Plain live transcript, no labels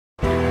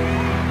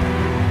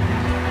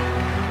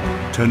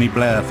Tony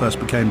Blair first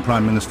became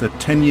Prime Minister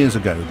 10 years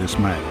ago this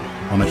May,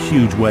 on a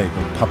huge wave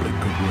of public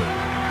goodwill.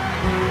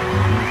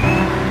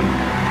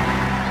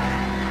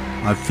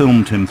 I've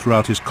filmed him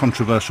throughout his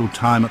controversial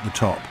time at the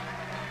top,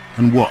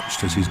 and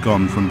watched as he's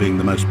gone from being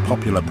the most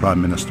popular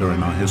Prime Minister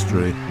in our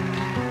history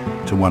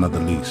to one of the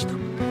least.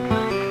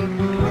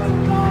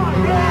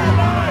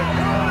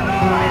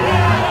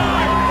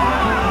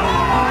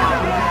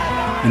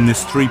 In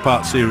this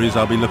three-part series,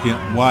 I'll be looking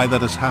at why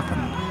that has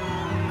happened,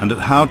 and at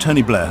how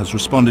Tony Blair has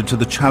responded to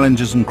the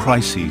challenges and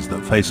crises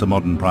that face a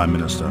modern Prime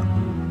Minister,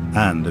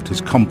 and at his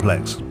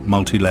complex,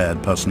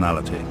 multi-layered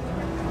personality.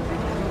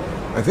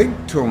 I think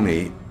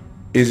Tony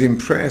is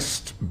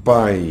impressed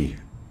by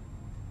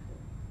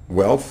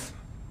wealth,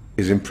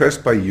 is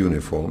impressed by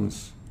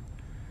uniforms,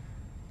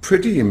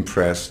 pretty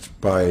impressed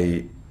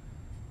by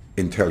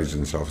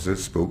intelligence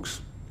officers,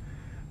 spooks,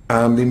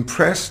 and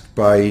impressed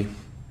by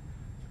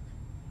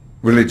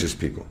religious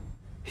people.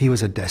 He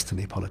was a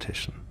destiny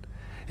politician.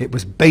 It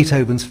was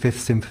Beethoven's Fifth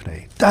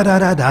Symphony.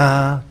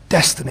 Da-da-da-da,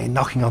 destiny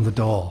knocking on the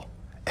door.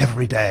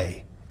 Every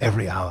day,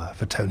 every hour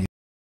for Tony.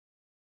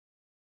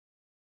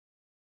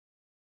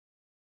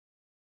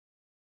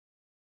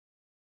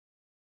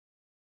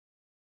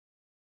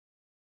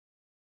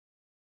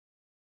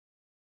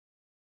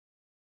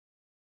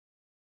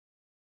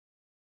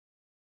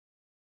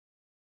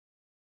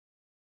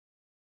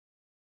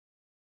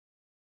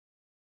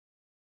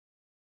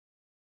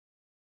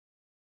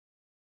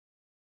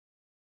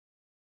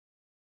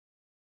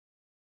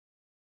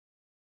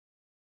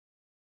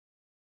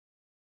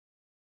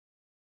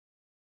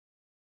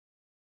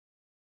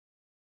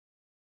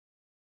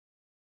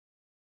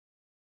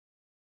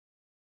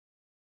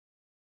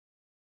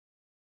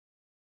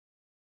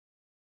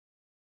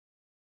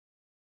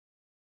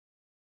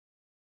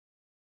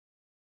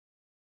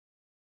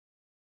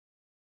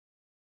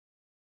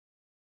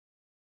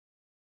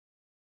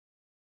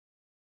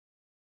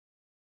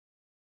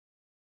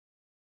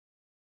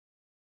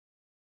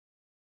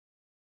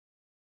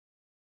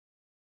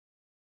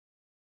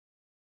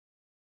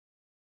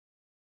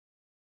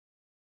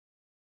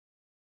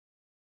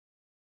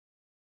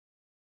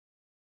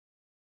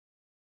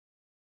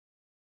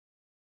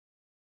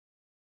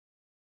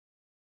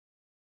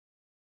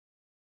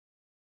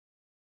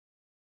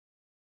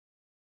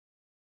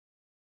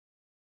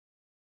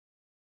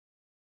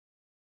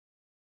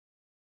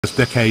 This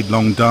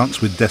decade-long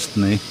dance with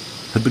destiny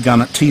had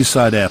begun at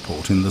Teesside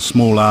Airport in the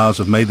small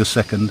hours of May the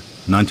 2nd,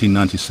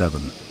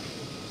 1997.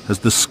 As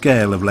the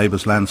scale of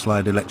Labour's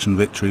landslide election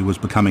victory was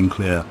becoming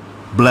clear,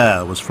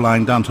 Blair was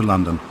flying down to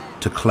London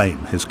to claim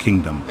his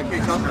kingdom.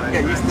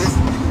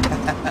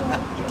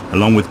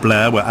 Along with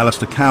Blair were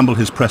Alistair Campbell,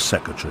 his press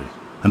secretary,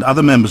 and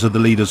other members of the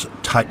leader's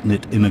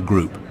tight-knit inner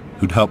group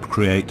who'd helped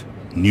create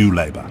New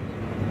Labour.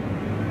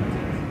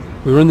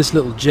 We were in this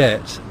little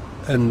jet,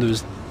 and there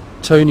was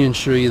Tony and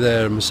Sheree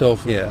there and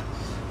myself here,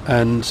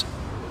 and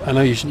I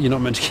know you're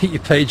not meant to keep your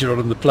pager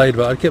on the plane,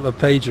 but I kept my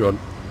pager on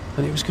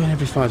and it was going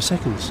every 5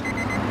 seconds.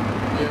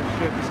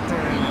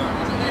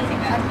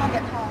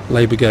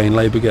 Labour gain,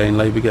 Labour gain,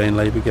 Labour gain,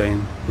 Labour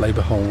gain, Labour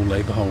hole,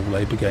 Labour hole,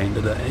 Labour gain.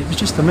 It was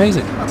just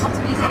amazing.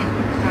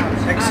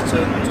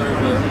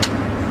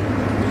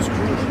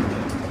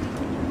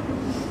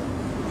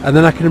 And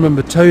then I can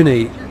remember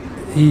Tony,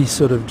 he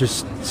sort of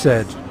just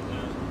said,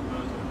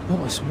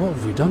 what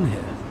have we done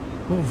here?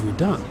 What have we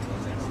done?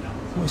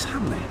 What is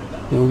happening?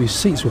 You know, all these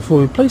seats were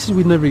full in places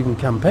we'd never even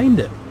campaigned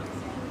it.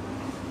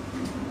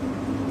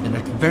 In a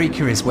very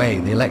curious way,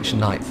 the election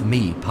night for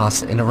me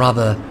passed in a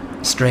rather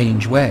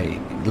strange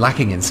way,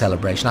 lacking in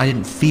celebration. I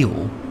didn't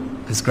feel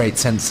this great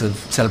sense of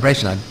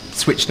celebration. I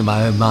switched in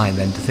my own mind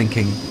then to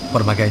thinking,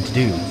 what am I going to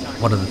do?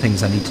 What are the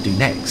things I need to do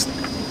next?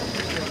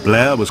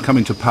 Blair was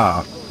coming to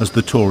power as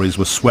the Tories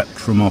were swept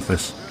from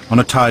office on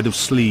a tide of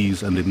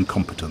sleaze and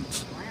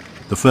incompetence.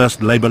 The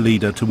first Labour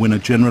leader to win a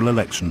general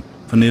election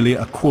for nearly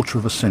a quarter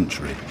of a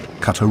century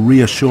cut a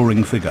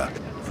reassuring figure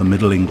for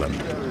Middle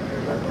England.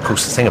 Of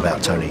course, the thing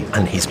about Tony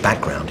and his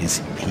background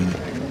is he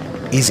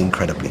is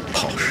incredibly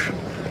posh.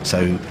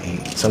 So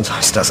he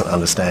sometimes doesn't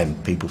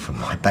understand people from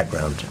my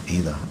background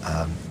either.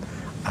 I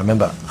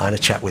remember I had a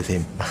chat with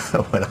him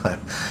when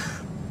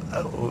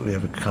we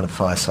have a kind of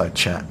fireside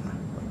chat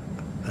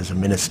as a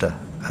minister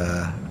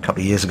a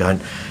couple of years ago,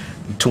 and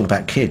we talked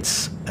about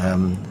kids.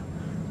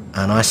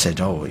 And I said,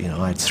 oh, you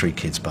know, I had 3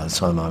 kids by the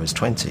time I was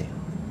 20.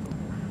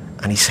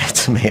 And he said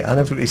to me, I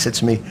never forget, he said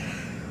to me,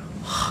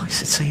 oh, he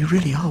said, so you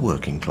really are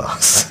working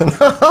class? I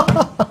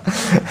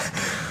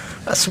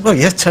said, well,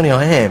 yes, Tony,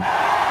 I am.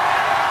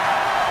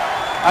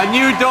 A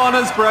new dawn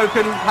has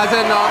broken, has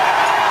it not?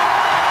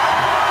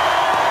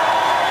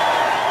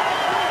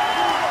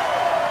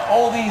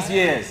 All these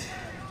years,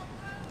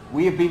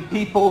 we have been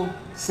people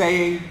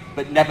saying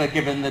but never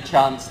given the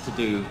chance to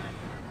do.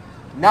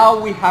 Now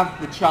we have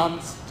the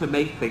chance to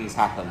make things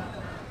happen,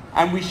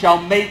 and we shall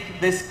make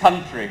this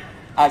country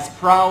as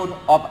proud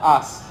of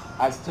us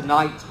as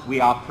tonight we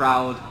are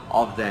proud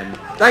of them.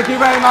 Thank you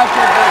very much,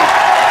 everybody.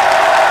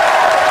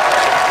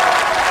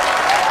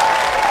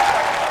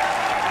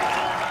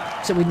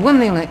 So we'd won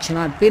the election,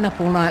 I'd been up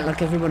all night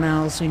like everyone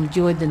else,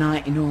 enjoyed the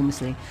night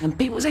enormously. And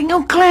people were saying,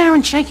 "Oh, Claire,"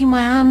 and shaking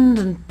my hand,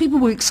 and people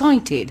were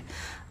excited.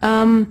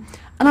 And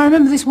I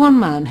remember this one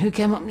man who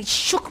came up and he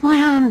shook my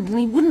hand and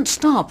he wouldn't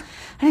stop.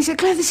 And he said,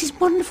 "Claire, this is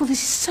wonderful,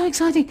 this is so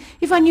exciting.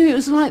 If I knew it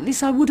was like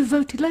this, I would have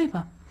voted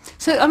Labour."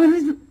 So, I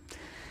mean,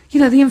 you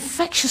know, the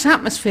infectious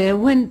atmosphere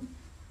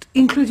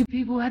included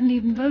people who hadn't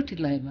even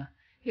voted Labour.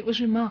 It was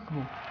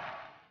remarkable.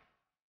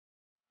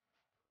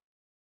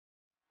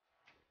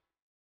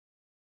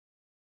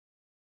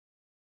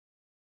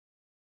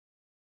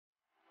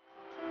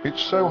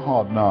 It's so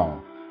hard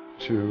now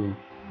to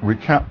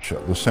recapture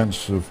the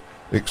sense of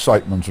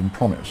excitement and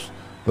promise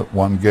that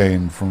one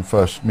gained from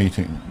first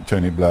meeting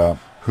Tony Blair,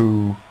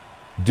 who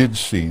did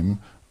seem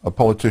a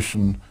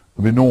politician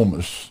of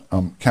enormous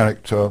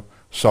character,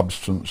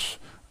 substance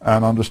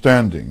and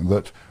understanding,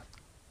 that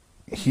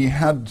he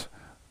had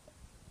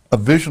a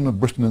vision of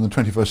Britain in the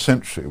 21st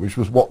century, which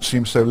was what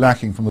seemed so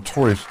lacking from the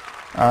Tories,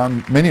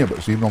 and many of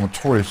us, even on the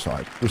Tory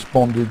side,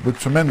 responded with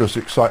tremendous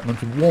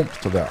excitement and warmth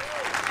to that.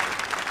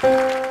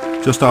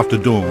 Just after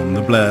dawn,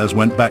 the Blairs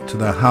went back to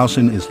their house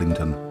in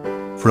Islington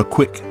for a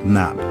quick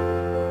nap.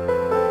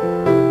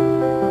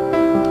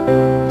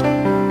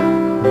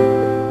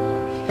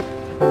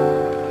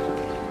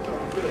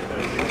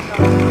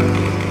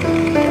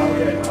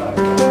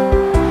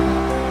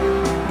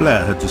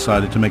 Blair had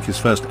decided to make his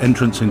first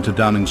entrance into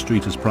Downing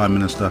Street as Prime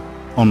Minister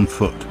on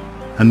foot,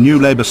 and new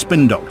Labour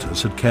spin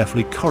doctors had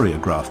carefully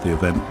choreographed the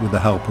event with the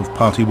help of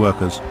party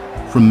workers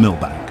from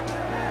Millbank.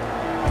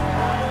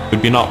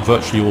 We'd been up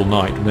virtually all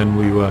night, and then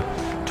we were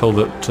told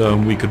that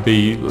we could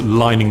be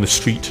lining the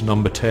street to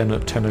number 10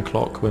 at 10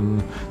 o'clock when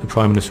the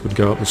Prime Minister would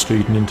go up the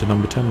street and into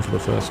number 10 for the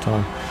first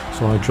time.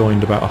 So I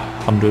joined about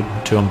 100,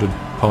 200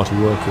 party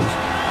workers.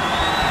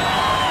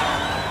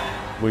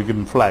 Were you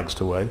given flags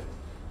to wave?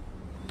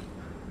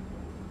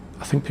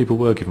 I think people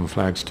were given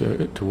flags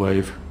to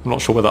wave. I'm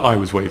not sure whether I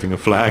was waving a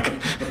flag,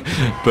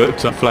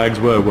 but flags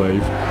were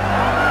waved.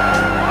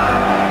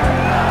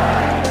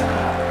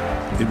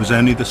 It was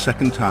only the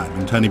second time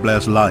in Tony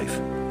Blair's life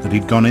that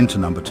he'd gone into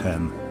number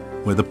 10,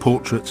 where the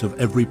portraits of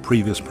every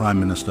previous Prime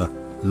Minister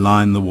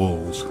line the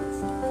walls.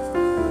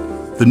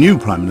 The new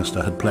Prime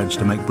Minister had pledged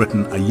to make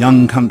Britain a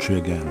young country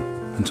again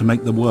and to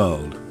make the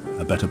world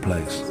a better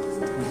place.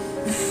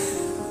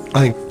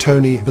 I think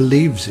Tony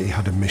believes he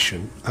had a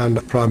mission,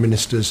 and Prime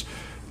Ministers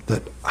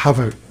that have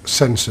a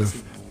sense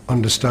of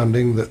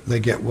understanding that they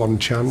get one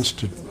chance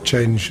to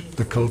change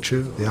the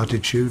culture, the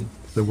attitude,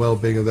 the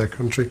well-being of their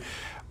country,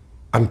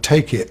 and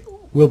take it,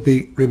 will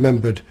be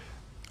remembered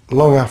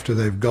long after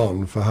they've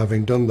gone for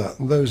having done that,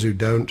 and those who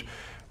don't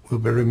will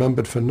be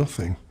remembered for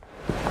nothing.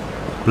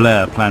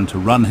 Blair planned to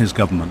run his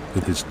government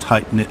with his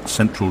tight-knit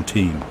central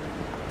team,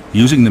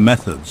 using the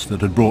methods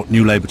that had brought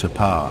New Labour to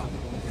power.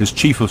 His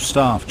Chief of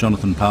Staff,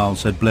 Jonathan Powell,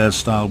 said Blair's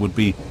style would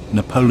be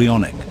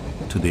Napoleonic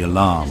to the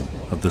alarm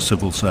of the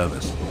civil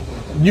service.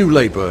 New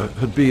Labour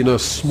had been a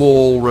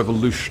small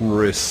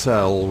revolutionary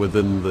cell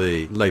within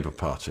the Labour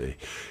Party.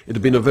 It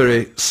had been a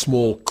very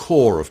small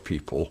core of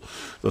people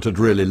that had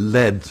really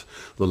led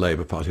the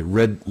Labour Party,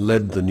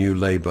 led the New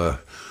Labour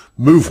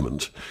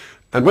movement.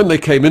 And when they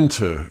came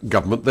into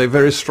government, they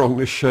very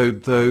strongly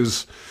showed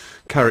those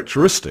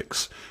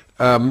characteristics.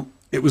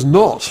 It was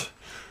not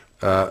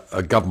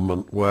a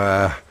government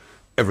where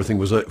everything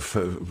was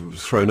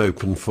thrown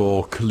open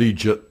for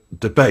collegiate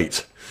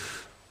debate.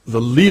 The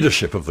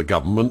leadership of the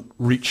government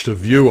reached a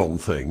view on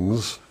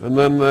things, and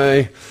then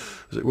they,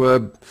 as it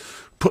were,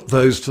 put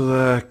those to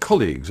their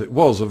colleagues. It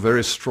was a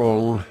very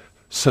strong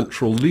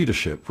central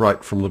leadership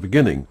right from the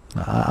beginning.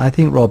 I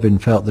think Robin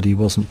felt that he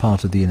wasn't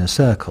part of the inner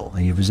circle,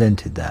 and he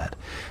resented that,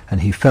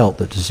 and he felt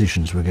that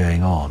decisions were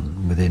going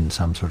on within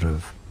some sort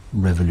of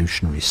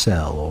revolutionary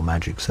cell or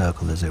magic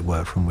circle, as it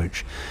were, from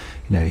which,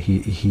 you know,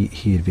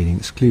 he had been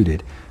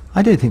excluded.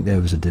 I don't think there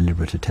was a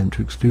deliberate attempt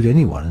to exclude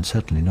anyone, and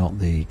certainly not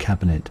the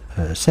cabinet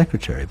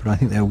secretary, but I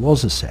think there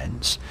was a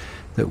sense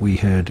that we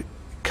had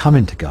come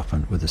into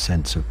government with a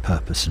sense of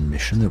purpose and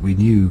mission, that we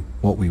knew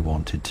what we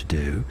wanted to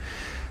do,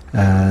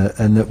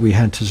 and that we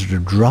had to sort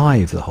of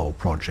drive the whole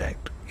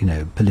project, you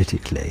know,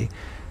 politically,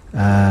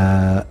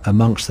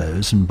 amongst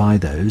those and by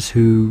those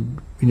who,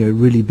 you know,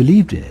 really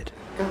believed in it.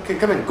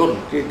 Come in,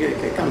 Gordon.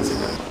 Come and sit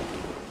down.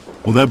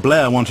 Although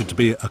Blair wanted to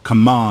be a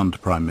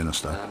command Prime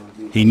Minister,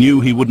 he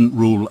knew he wouldn't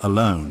rule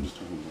alone.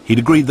 He'd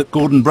agreed that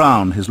Gordon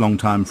Brown, his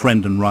longtime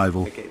friend and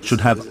rival,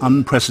 should have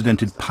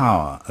unprecedented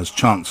power as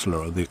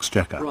Chancellor of the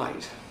Exchequer.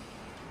 Right.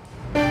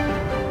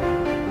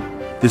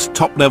 This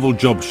top-level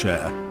job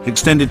share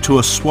extended to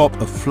a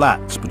swap of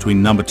flats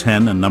between number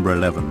 10 and number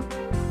 11,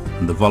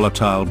 and the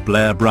volatile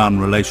Blair-Brown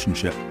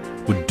relationship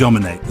would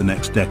dominate the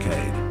next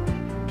decade.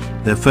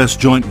 Their first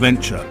joint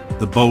venture,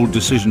 the bold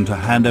decision to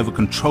hand over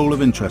control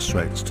of interest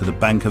rates to the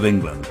Bank of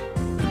England,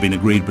 had been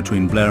agreed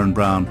between Blair and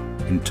Brown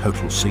in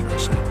total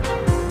secrecy.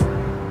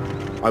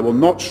 I will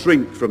not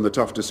shrink from the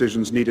tough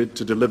decisions needed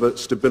to deliver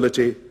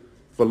stability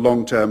for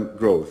long-term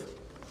growth.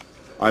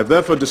 I have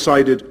therefore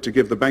decided to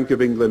give the Bank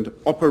of England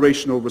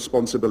operational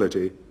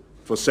responsibility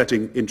for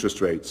setting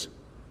interest rates.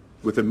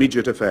 with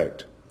immediate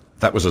effect.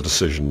 That was a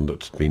decision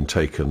that's been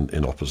taken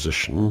in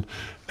opposition.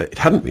 It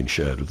hadn't been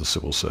shared with the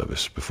civil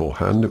service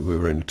beforehand. We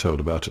were only told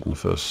about it in the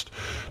first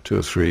 2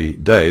 or 3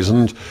 days.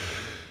 And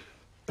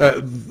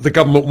the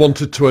government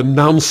wanted to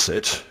announce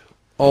it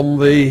on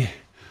the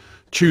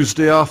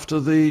Tuesday after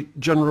the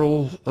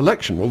general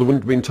election. Well, there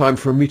wouldn't have been time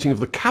for a meeting of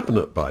the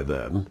cabinet by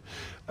then.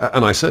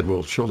 And I said,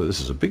 well, surely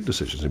this is a big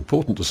decision, it's an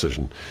important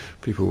decision.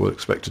 People were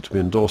expected to be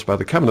endorsed by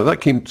the cabinet.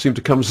 That seemed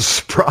to come as a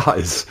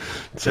surprise.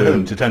 To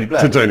whom? To Tony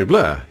Blair? To Tony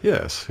Blair,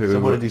 yes. So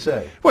what did he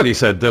say? Well, he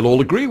said they'll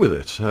all agree with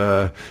it.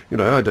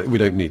 We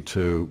don't need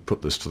to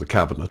put this to the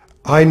cabinet.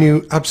 I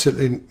knew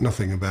absolutely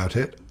nothing about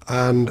it,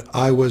 and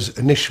I was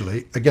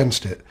initially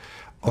against it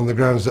on the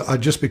grounds that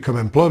I'd just become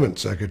employment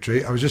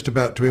secretary. I was just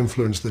about to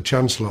influence the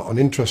Chancellor on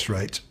interest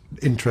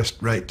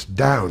rates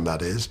down,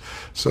 that is,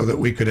 so that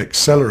we could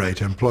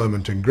accelerate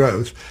employment and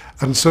growth,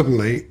 and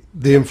suddenly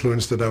the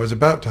influence that I was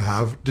about to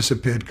have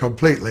disappeared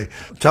completely.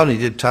 Tony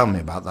did tell me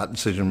about that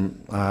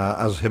decision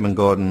as him and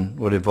Gordon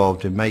were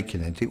involved in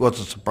making it. It was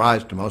a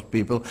surprise to most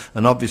people,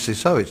 and obviously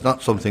so. It's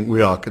not something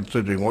we are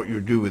considering what you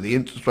do with the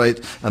interest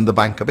rates and the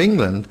Bank of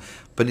England,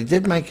 but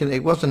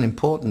it was an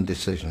important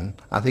decision.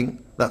 I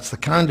think that's the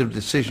kind of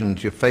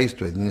decisions you're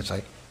faced with, and you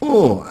say,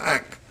 oh,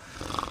 heck.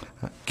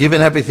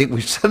 Given everything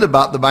we've said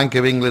about the Bank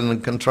of England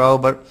and control,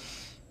 but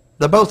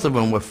both of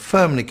them were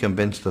firmly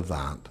convinced of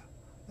that.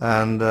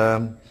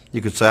 And you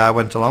could say I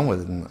went along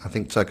with it, and I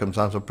think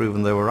circumstances have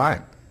proven they were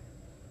right.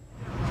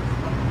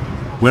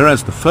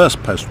 Whereas the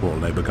first post-war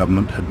Labour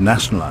government had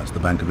nationalised the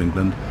Bank of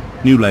England,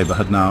 New Labour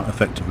had now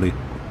effectively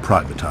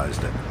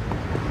privatised it.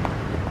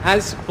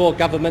 As for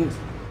government,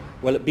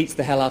 well, it beats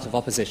the hell out of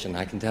opposition,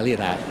 I can tell you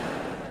that.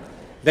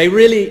 They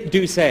really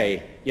do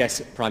say, yes,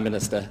 Prime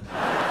Minister.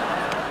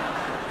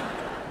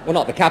 Well,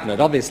 not the cabinet,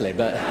 obviously,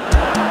 but...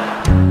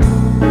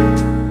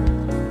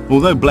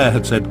 Although Blair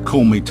had said,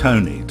 "Call me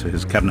Tony," to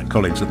his cabinet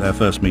colleagues at their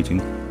first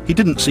meeting, he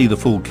didn't see the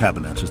full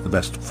cabinet as the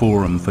best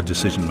forum for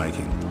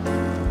decision-making.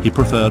 He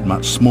preferred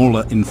much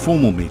smaller,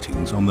 informal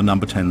meetings on the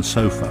number 10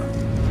 sofa.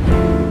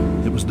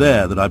 It was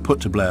there that I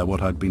put to Blair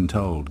what I'd been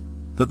told,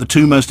 that the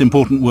two most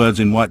important words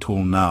in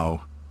Whitehall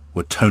now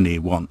were Tony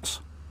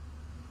wants.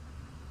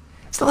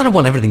 It's not that I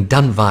want everything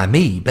done via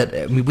me,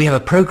 but we have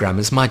a programme.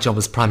 It's my job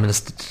as Prime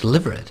Minister to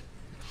deliver it.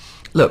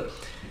 Look,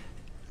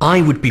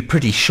 I would be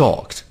pretty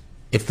shocked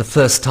if the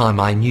first time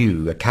I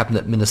knew a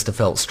cabinet minister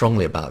felt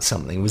strongly about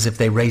something was if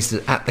they raised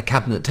it at the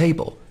cabinet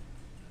table.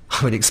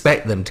 I would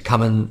expect them to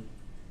come and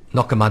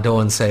knock on my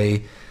door and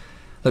say,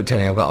 look,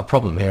 Tony, I've got a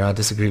problem here, I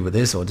disagree with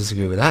this or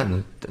disagree with that,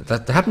 and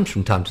that happens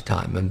from time to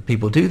time, and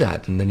people do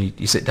that, and then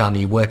you sit down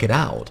and you work it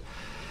out.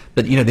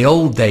 But, you know, the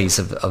old days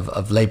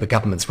of Labour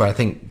governments where I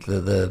think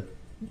the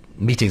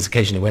meetings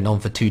occasionally went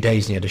on for 2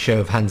 days and you had a show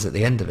of hands at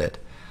the end of it,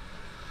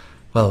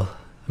 well,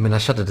 I mean, I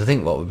shudder to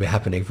think what would be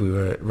happening if we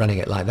were running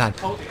it like that.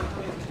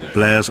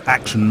 Blair's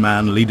action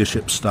man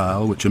leadership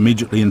style, which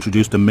immediately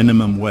introduced a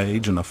minimum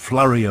wage and a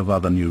flurry of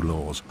other new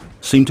laws,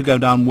 seemed to go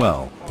down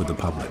well with the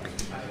public.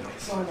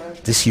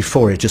 This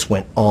euphoria just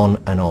went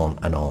on and on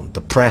and on.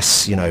 The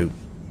press, you know,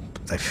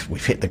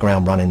 we've hit the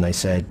ground running, they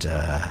said.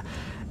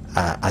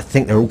 I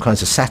think there are all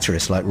kinds of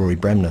satirists like Rory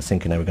Bremner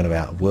thinking they were going to be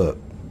out of work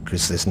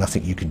because there's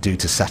nothing you could do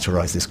to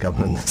satirise this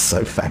government that's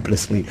so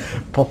fabulously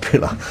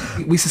popular.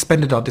 We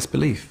suspended our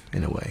disbelief,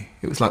 in a way.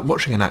 It was like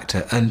watching an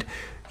actor, and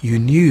you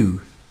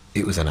knew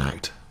it was an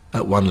act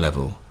at one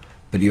level,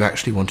 but you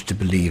actually wanted to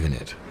believe in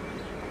it.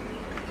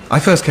 I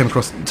first came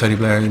across Tony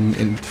Blair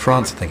in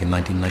France, I think, in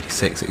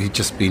 1996. He'd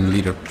just been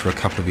leader for a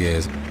couple of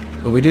years.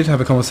 But we did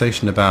have a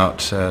conversation about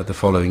the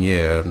following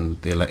year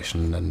and the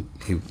election, and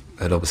he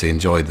had obviously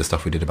enjoyed the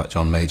stuff we did about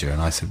John Major,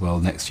 and I said, well,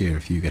 next year,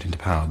 if you get into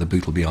power, the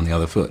boot will be on the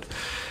other foot,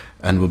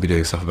 and we'll be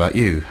doing stuff about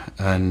you.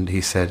 And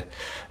he said,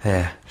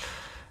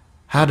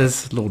 how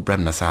does Lord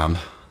Bremner sound?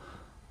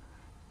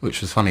 Which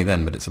was funny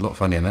then, but it's a lot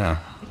funnier now.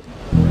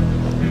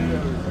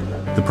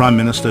 The Prime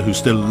Minister, who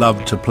still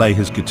loved to play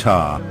his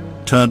guitar,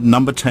 turned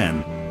number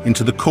 10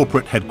 into the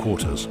corporate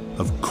headquarters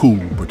of Cool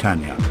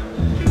Britannia.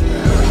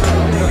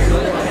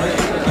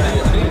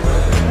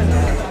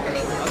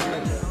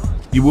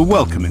 You were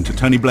welcome into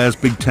Tony Blair's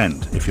big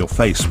tent if your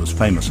face was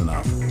famous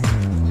enough.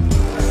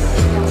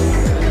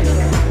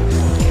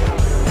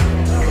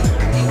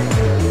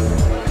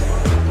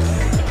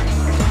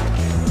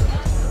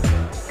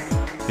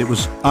 It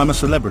was, I'm a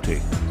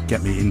celebrity,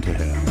 get me into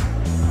here.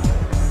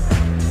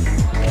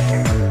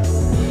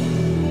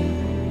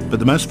 But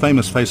the most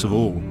famous face of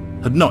all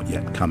had not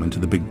yet come into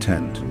the big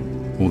tent,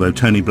 although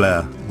Tony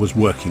Blair was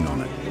working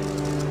on it.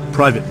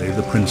 Privately,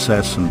 the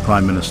Princess and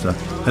Prime Minister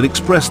had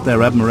expressed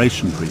their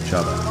admiration for each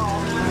other.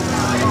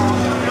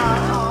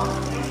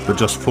 But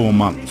just 4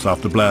 months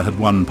after Blair had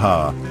won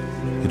power,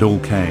 it all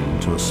came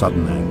to a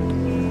sudden end.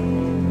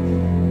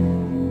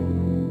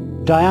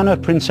 Diana,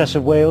 Princess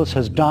of Wales,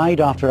 has died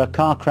after a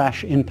car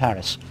crash in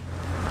Paris.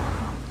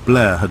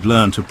 Blair had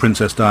learned of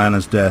Princess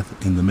Diana's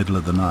death in the middle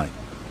of the night.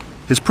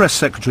 His press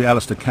secretary,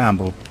 Alistair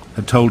Campbell,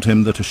 had told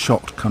him that a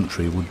shocked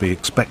country would be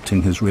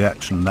expecting his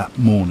reaction that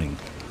morning,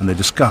 and they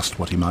discussed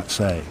what he might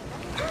say.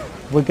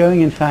 We're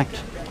going, in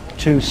fact,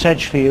 to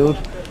Sedgefield,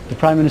 the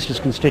Prime Minister's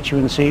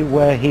constituency,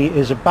 where he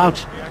is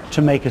about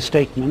to make a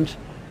statement.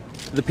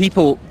 The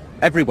people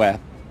everywhere,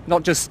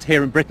 not just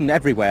here in Britain,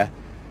 everywhere,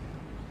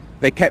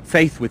 they kept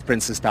faith with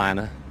Princess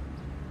Diana.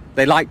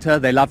 They liked her,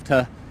 they loved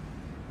her.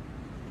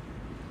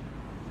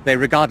 They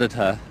regarded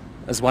her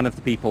as one of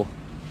the people.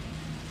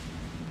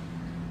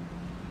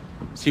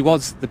 She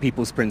was the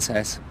people's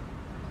princess.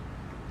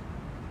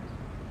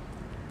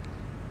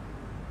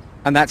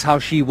 And that's how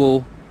she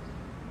will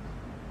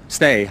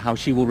stay, how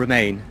she will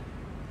remain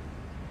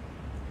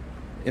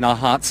in our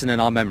hearts and in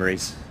our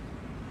memories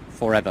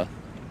forever.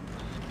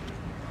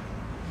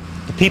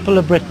 The people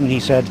of Britain,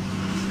 he said,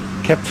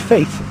 kept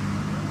faith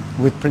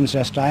with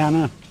Princess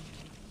Diana.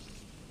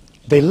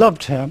 They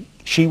loved her.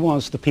 She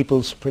was the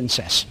people's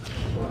princess.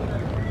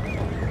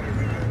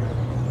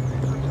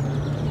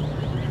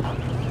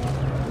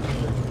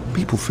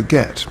 People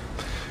forget,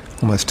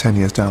 almost 10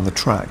 years down the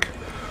track,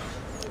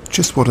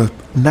 just what a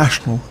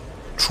national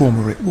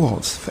trauma it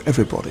was for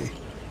everybody.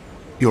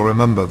 You'll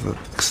remember the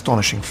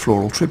astonishing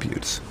floral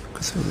tributes,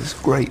 because they were this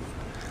great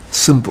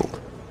symbol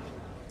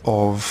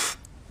of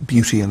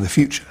beauty in the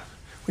future,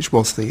 which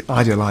was the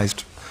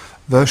idealised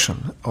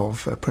version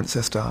of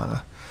Princess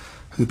Diana,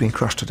 who'd been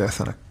crushed to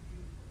death in a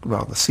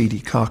rather seedy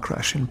car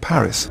crash in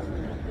Paris.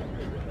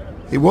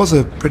 It was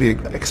a pretty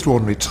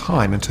extraordinary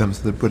time in terms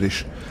of the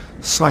British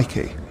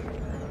psyche.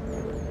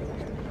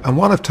 And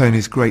one of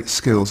Tony's great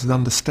skills is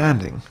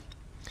understanding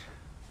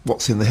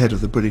what's in the head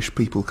of the British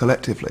people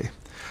collectively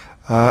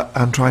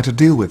and trying to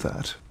deal with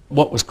that.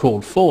 What was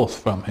called forth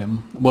from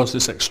him was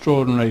this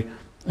extraordinary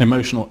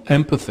emotional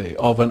empathy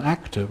of an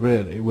actor,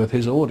 really, with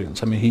his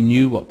audience. I mean, he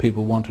knew what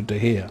people wanted to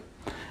hear.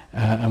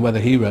 And whether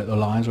he wrote the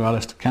lines or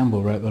Alistair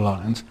Campbell wrote the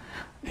lines,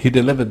 he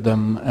delivered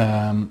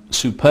them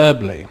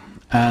superbly.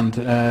 And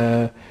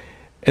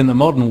in the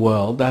modern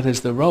world, that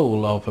is the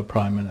role of a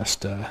Prime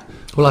Minister.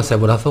 Well, I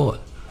said what I thought.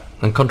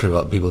 And contrary to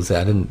what people say,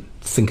 I didn't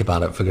think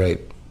about it for a great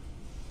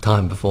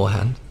time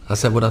beforehand. I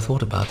said what I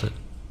thought about it.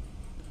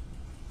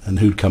 And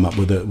who'd come up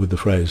with the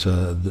phrase,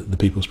 the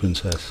people's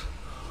princess?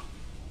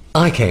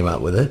 I came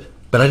up with it,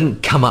 but I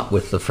didn't come up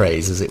with the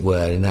phrase, as it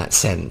were, in that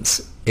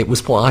sense. It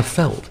was what I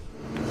felt.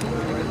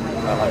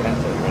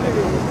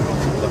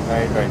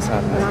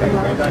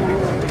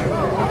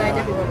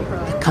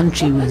 The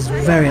country was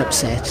very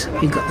upset.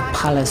 You got the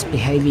palace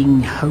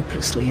behaving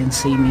hopelessly and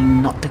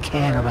seeming not to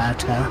care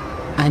about her.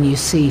 And you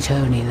see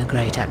Tony, the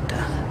great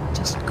actor,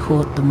 just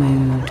caught the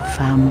mood,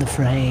 found the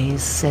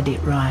phrase, said it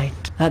right.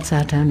 That's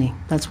our Tony.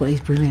 That's what he's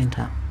brilliant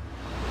at.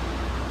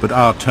 But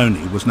our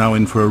Tony was now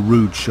in for a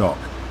rude shock.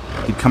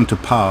 He'd come to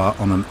power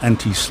on an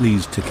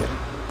anti-sleaze ticket,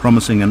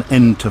 promising an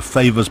end to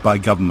favours by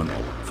government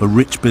for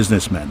rich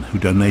businessmen who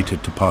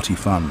donated to party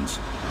funds.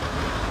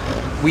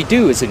 We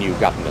do, as a new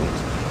government,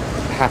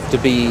 have to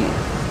be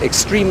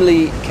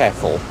extremely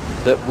careful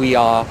that we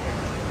are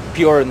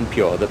pure and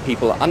pure, that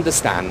people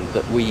understand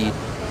that we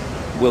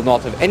will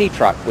not have any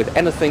truck with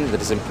anything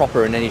that is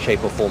improper in any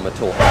shape or form at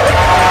all.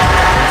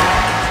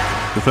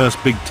 The first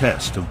big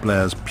test of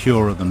Blair's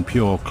purer than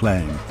pure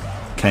claim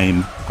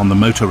came on the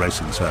motor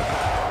racing circuit.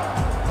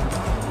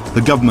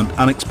 The government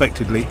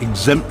unexpectedly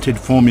exempted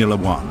Formula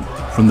One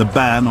from the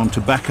ban on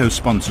tobacco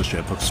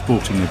sponsorship of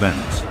sporting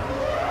events.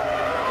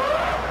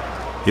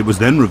 It was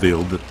then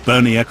revealed that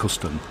Bernie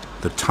Ecclestone,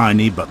 the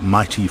tiny but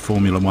mighty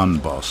Formula One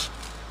boss,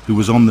 who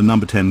was on the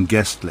number 10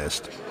 guest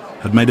list,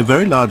 had made a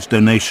very large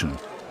donation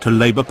to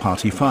Labour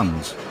Party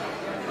funds.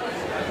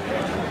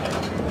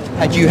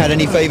 Had you had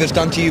any favours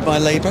done to you by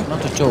Labour?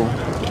 Not at all.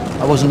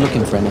 I wasn't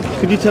looking for any.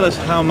 Could you tell us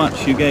how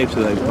much you gave to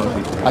the Labour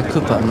Party? I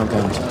could, but I'm not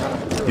going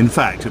to. In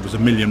fact, it was £1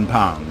 million,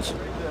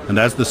 and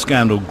as the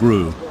scandal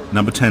grew,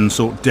 number 10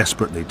 sought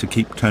desperately to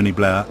keep Tony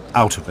Blair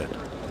out of it.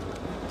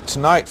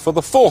 Tonight, for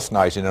the fourth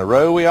night in a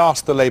row, we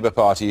asked the Labour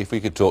Party if we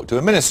could talk to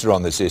a minister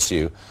on this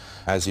issue.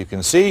 As you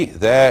can see,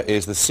 there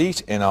is the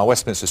seat in our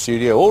Westminster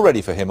studio, all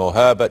ready for him or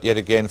her, but yet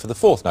again, for the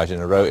fourth night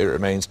in a row, it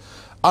remains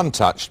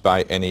untouched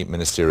by any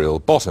ministerial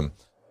bottom.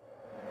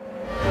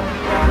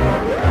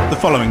 The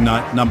following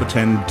night, number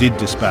 10 did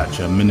dispatch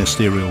a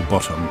ministerial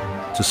bottom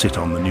to sit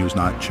on the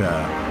Newsnight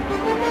chair.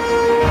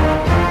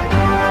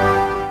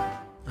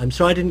 I'm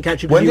sorry I didn't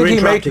catch you. When did he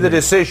make the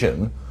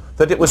decision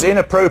that it was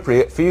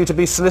inappropriate for you to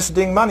be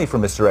soliciting money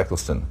from Mr.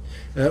 Ecclestone?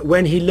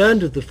 When he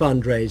learned of the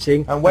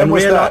fundraising, and when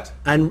was that?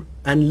 And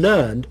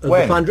learned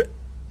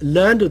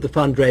of the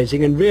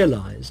fundraising and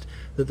realised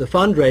that the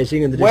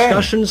fundraising and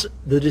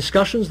the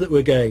discussions that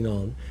were going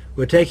on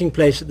were taking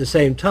place at the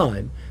same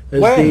time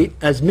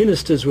as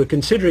ministers were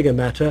considering a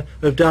matter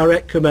of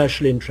direct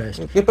commercial interest,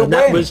 and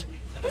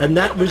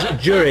that was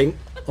during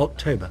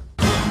October.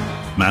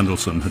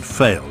 Mandelson had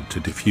failed to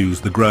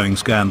defuse the growing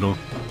scandal,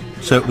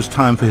 so it was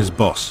time for his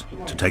boss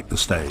to take the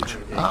stage.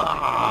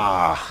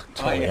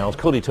 Tony, I was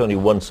called you Tony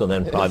once and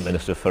then Prime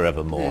Minister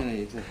forevermore.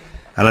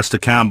 Alistair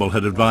Campbell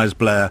had advised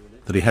Blair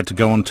that he had to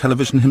go on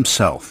television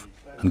himself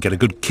and get a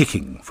good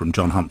kicking from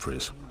John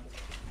Humphreys.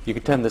 You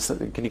could turn this.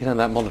 Can you turn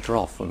that monitor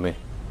off for me?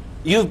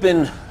 You've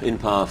been in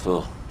power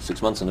for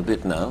 6 months and a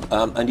bit now,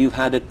 and you've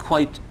had a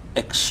quite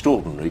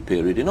extraordinary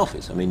period in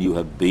office. I mean, you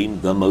have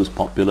been the most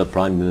popular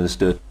Prime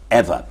Minister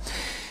ever.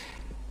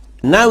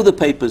 Now the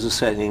papers are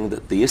saying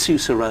that the issue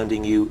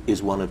surrounding you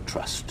is one of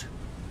trust.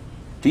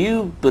 Do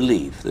you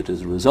believe that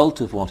as a result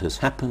of what has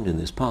happened in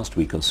this past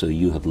week or so,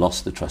 you have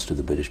lost the trust of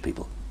the British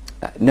people?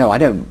 No, I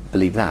don't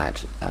believe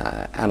that.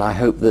 And I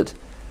hope that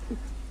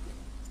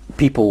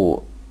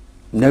people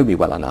know me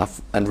well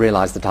enough and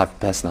realise the type of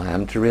person I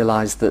am to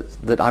realise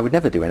that I would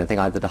never do anything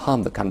either to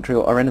harm the country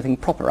or anything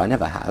proper. I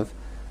never have.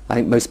 I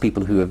think most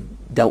people who have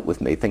dealt with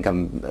me think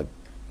I'm a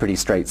pretty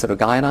straight sort of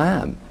guy, and I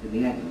am.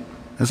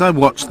 As I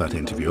watched that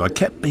interview, I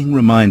kept being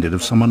reminded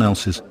of someone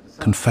else's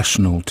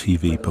confessional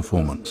TV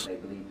performance.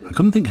 I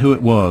couldn't think who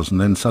it was, and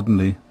then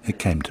suddenly it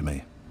came to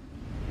me.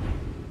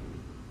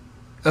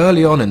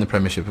 Early on in the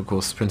Premiership, of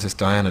course, Princess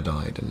Diana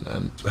died,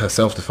 and her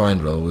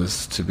self-defined role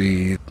was to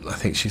be, I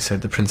think she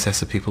said, the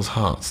princess of people's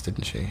hearts,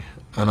 didn't she?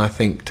 And I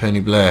think Tony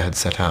Blair had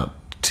set out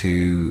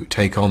to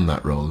take on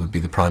that role and be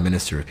the Prime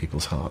Minister of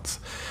people's hearts.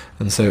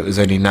 And so it was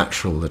only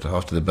natural that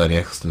after the Bernie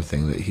Ecclestone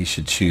thing that he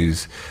should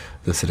choose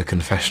the sort of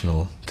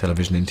confessional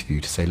television interview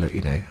to say, look,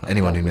 you know,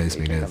 anyone who knows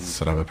me knows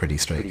that I'm a pretty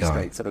straight guy.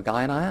 Straight sort of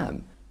guy, and I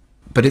am.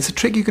 But it's a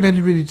trick you can only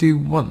really do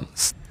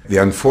once. The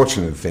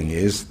unfortunate thing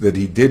is that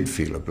he did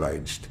feel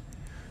obliged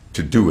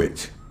to do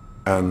it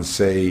and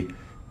say,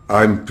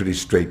 I'm a pretty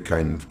straight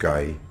kind of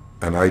guy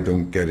and I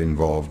don't get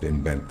involved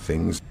in bent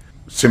things,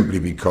 simply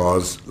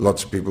because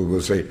lots of people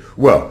will say,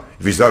 well,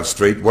 if he's that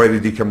straight, why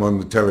did he come on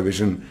the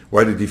television?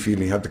 Why did he feel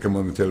he had to come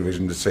on the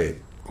television to say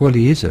it? Well,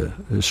 he is a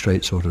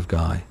straight sort of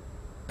guy.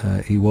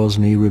 He was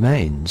and he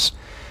remains.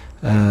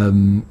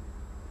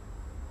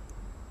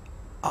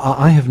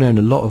 I have known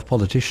a lot of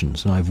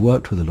politicians, and I've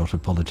worked with a lot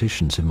of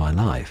politicians in my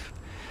life,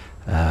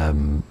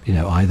 you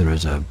know, either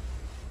as a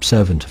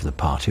servant of the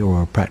party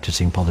or a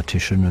practicing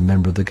politician, a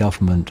member of the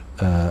government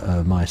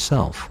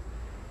myself.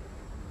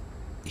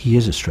 He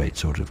is a straight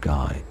sort of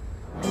guy.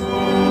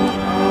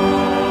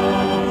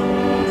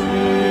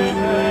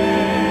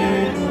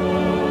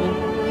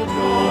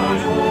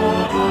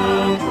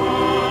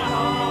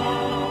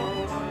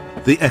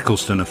 The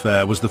Ecclestone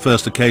affair was the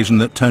first occasion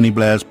that Tony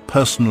Blair's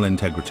personal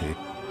integrity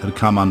had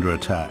come under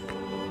attack,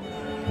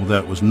 although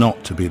it was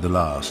not to be the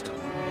last.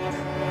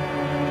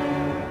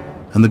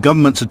 And the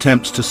government's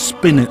attempts to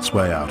spin its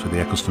way out of the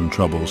Ecclestone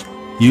troubles,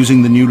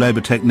 using the New Labour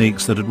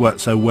techniques that had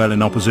worked so well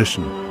in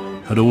opposition,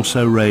 had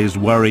also raised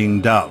worrying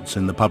doubts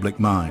in the public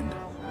mind.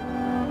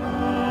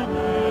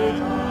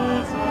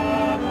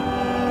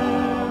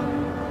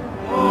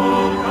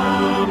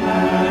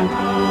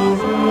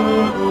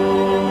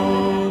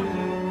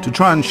 To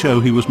try and show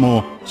he was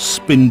more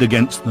spinned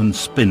against than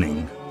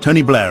spinning,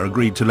 Tony Blair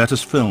agreed to let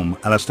us film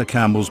Alastair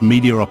Campbell's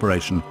media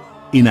operation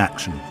in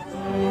action.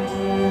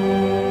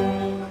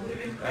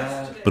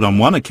 But on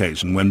one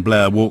occasion, when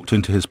Blair walked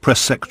into his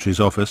press secretary's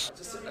office,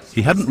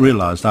 he hadn't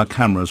realised our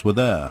cameras were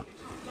there.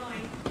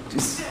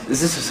 Is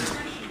this...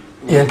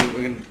 Yeah.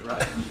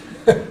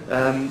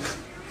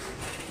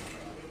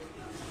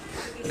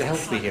 It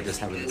helps me here just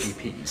having the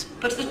GPs.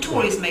 But the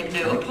Tories make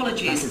no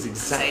apologies to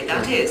say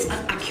that is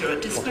an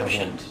accurate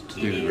description. To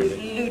do,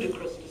 really.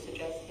 Ludicrous to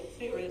suggest that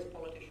serious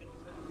politicians...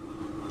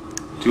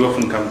 Do you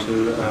often come to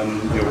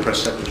your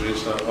press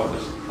secretary's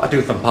office? I do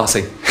if I'm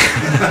passing,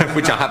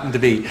 which I happen to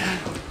be.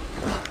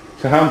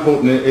 So how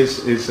important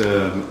is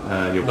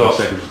your press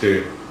secretary to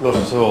you? Not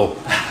at all.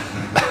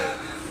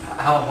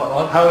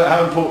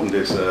 How important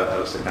is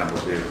Alastair Campbell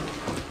to you?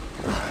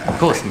 Of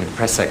course, I mean, the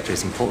press secretary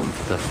is important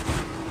for the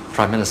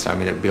Prime Minister. I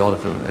mean, it would be odd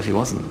if he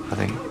wasn't, I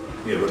think.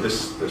 Yeah, but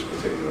this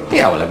particular...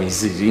 Yeah, well, I mean,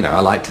 you know,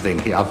 I like to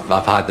think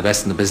I've hired the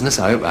best in the business.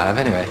 I hope I have,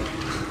 anyway.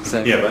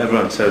 So. Yeah, but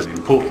everyone says the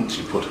importance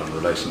you put on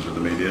relations with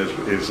the media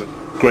is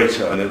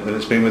greater than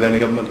it's been with any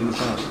government in the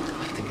past.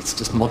 I think it's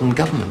just modern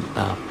government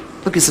now.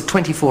 Look, it's a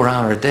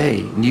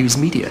 24-hour-a-day news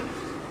media.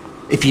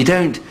 If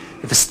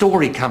a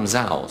story comes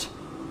out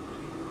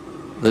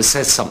that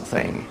says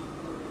something,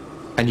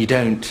 and you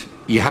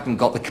haven't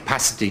got the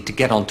capacity to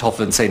get on top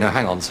of it and say, no,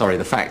 hang on, sorry,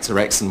 the facts are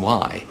X and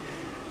Y.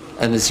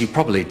 And as you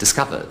probably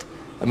discovered,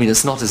 I mean,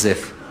 it's not as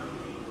if,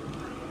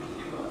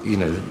 you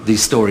know,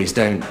 these stories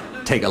don't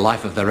take a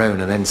life of their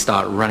own and then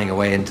start running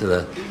away into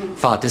the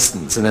far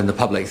distance, and then the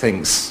public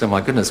thinks, oh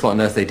my goodness, what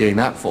on earth are they doing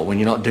that for, when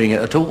you're not doing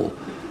it at all.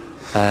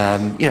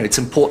 You know, it's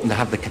important to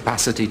have the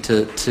capacity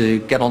to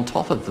get on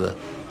top of the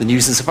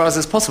news insofar as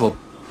it's possible.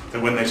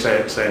 And when they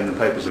say in the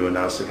papers that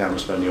Alastair Campbell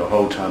spend your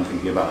whole time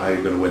thinking about how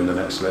you're going to win the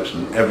next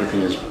election,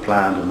 everything is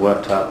planned and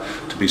worked out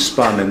to be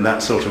spun in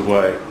that sort of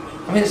way.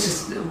 I mean, it's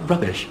just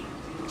rubbish.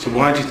 So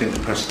why do you think the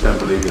press don't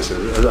believe this?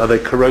 Are they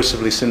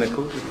corrosively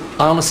cynical?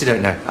 I honestly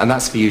don't know, and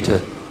that's for you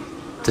to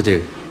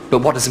do. But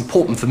what is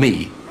important for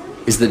me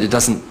is that it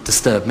doesn't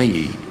disturb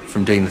me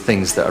from doing the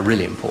things that are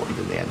really important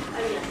in the end,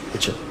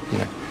 which are, you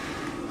know,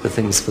 the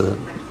things for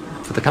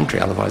the country.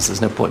 Otherwise,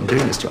 there's no point in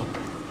doing this job.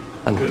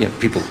 And you know,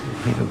 people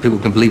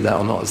can believe that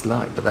or not as they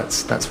like, but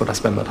that's what I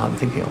spend my time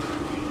thinking of.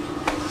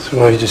 So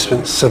why you just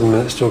spent 7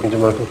 minutes talking to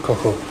Michael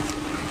Cockerell?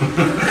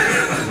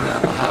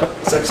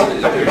 It's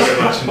absolutely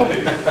very much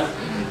indeed.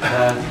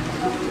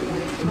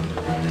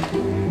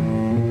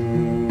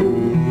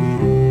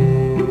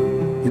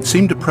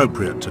 seemed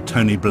appropriate to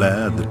Tony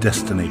Blair, the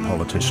destiny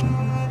politician,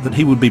 that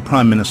he would be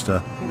Prime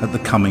Minister at the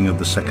coming of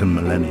the second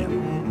millennium,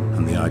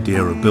 and the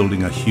idea of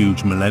building a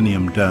huge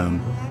Millennium Dome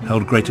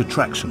held great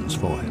attractions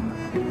for him.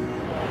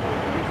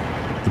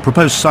 The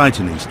proposed site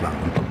in East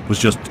London was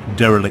just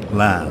derelict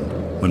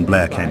land when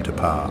Blair came to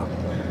power,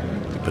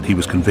 but he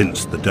was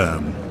convinced the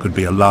dome could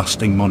be a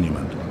lasting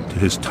monument to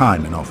his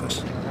time in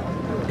office.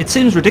 It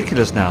seems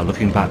ridiculous now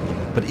looking back,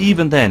 but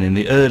even then in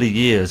the early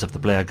years of the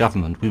Blair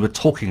government we were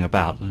talking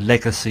about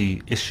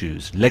legacy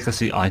issues,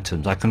 legacy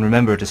items. I can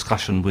remember a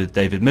discussion with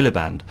David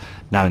Miliband,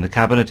 now in the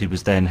cabinet. He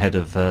was then head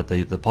of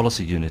the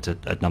policy unit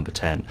at Number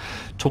 10,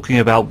 talking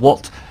about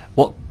what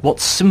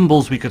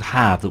symbols we could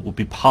have that would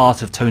be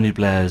part of Tony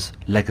Blair's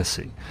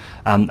legacy,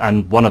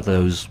 and one of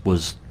those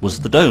was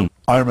the dome.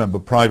 I remember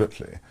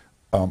privately,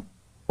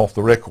 off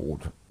the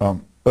record,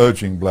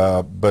 urging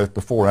Blair both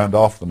before and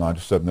after the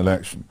 97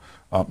 election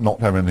not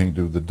to have anything to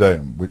do with the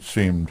dome, which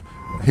seemed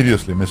a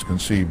hideously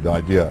misconceived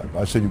idea.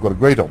 I said, you've got a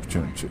great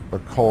opportunity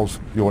because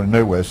you're in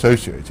no way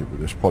associated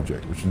with this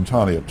project, which is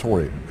entirely a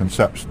Tory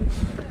conception.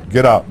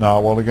 Get out now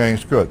while the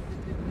game's good.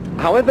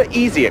 However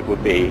easy it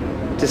would be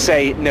to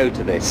say no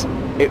to this,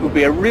 it would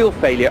be a real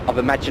failure of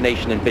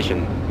imagination and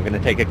vision. We're going to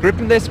take a grip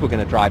on this, we're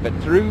going to drive it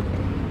through,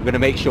 we're going to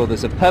make sure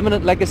there's a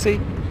permanent legacy,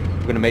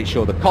 we're going to make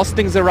sure the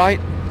costings are right.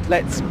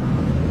 Let's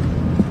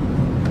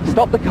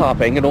stop the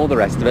carping and all the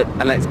rest of it,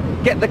 and let's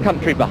get the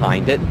country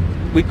behind it.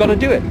 We've got to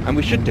do it, and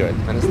we should do it,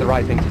 and it's the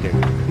right thing to do.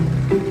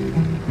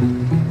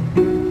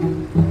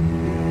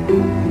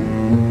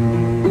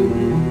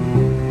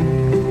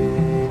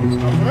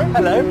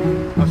 Hello.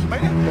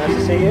 Nice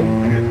to see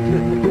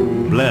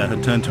you. Blair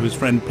had turned to his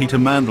friend Peter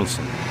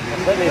Mandelson.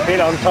 I certainly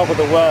feel on top of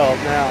the world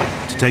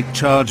now. To take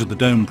charge of the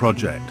dome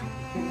project,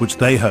 which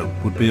they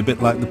hoped would be a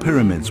bit like the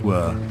pyramids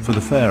were for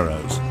the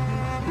pharaohs.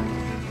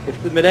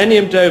 If the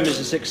Millennium Dome is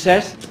a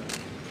success,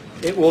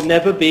 it will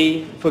never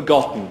be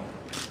forgotten.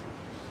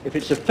 If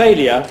it's a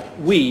failure,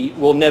 we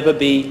will never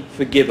be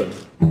forgiven.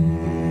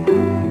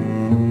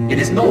 It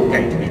is not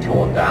going to be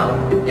torn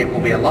down. It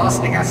will be a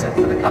lasting asset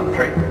for the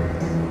country.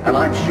 And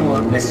I'm sure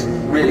this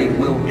really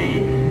will be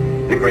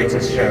the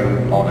greatest show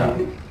on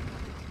earth.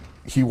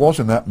 He was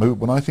in that mood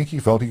when I think he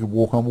felt he could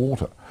walk on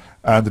water,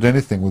 and that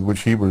anything with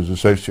which he was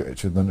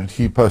associated and that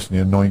he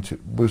personally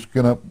anointed was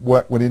going to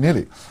work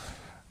willy-nilly.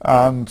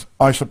 And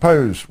I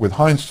suppose with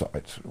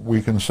hindsight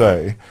we can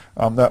say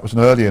that was an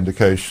early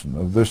indication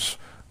of this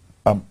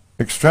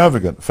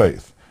extravagant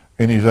faith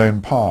in his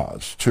own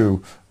powers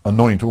to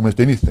anoint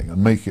almost anything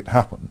and make it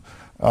happen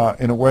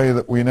in a way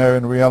that we know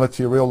in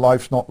reality real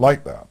life's not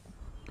like that.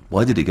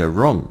 Why did it go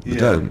wrong, the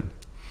dome?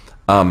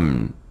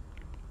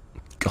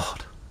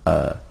 God,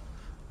 I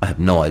have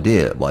no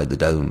idea why the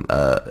dome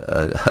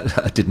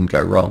didn't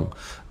go wrong.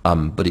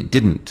 But it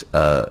didn't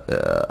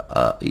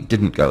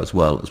go as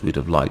well as we'd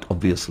have liked,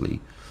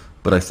 obviously.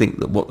 But I think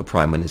that what the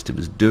Prime Minister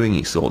was doing,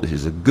 he saw this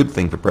is a good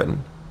thing for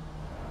Britain.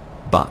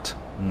 But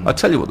I'll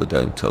tell you what the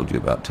dome told you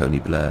about Tony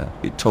Blair.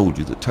 It told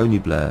you that Tony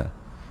Blair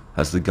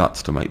has the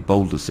guts to make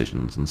bold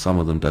decisions, and some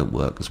of them don't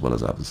work as well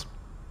as others.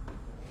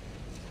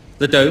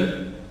 The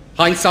dome,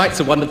 hindsight's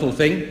a wonderful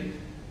thing.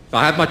 If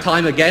I had my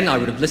time again, I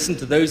would have listened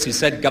to those who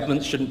said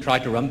governments shouldn't try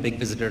to run big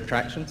visitor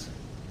attractions.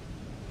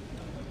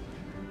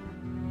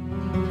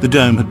 The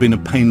dome had been a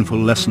painful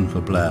lesson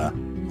for Blair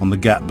on the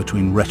gap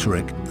between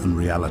rhetoric and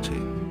reality.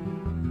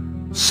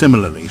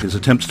 Similarly, his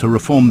attempts to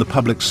reform the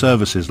public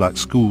services like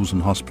schools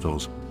and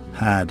hospitals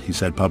had, he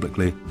said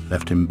publicly,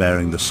 left him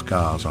bearing the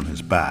scars on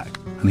his back.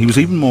 And he was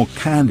even more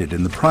candid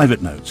in the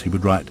private notes he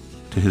would write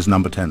to his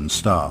Number 10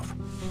 staff.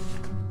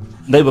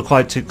 They were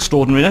quite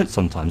extraordinary notes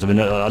sometimes. I mean,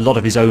 a lot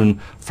of his own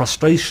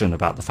frustration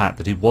about the fact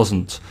that he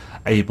wasn't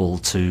able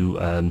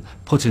to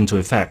put into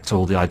effect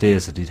all the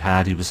ideas that he'd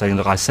had. He was saying,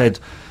 look, I said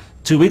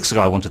 2 weeks ago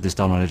I wanted this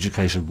done on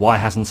education. Why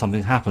hasn't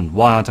something happened?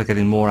 Why aren't I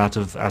getting more out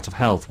of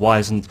health?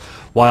 Why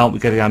aren't we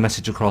getting our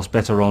message across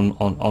better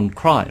on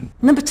crime?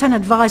 Number 10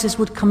 advisors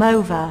would come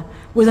over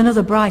with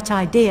another bright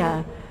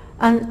idea,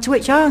 and to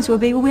which our answer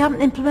would be, well, we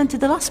haven't implemented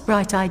the last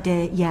bright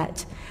idea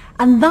yet.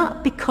 And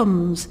that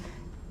becomes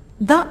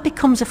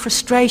a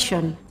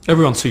frustration.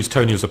 Everyone sees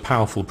Tony as a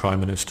powerful Prime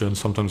Minister, and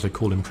sometimes they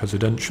call him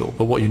presidential,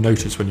 but what you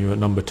notice when you're at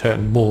Number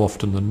 10, more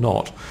often than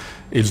not,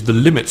 is the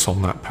limits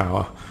on that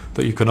power,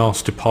 that you can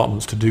ask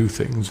departments to do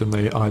things and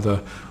they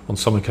either on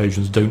some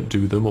occasions don't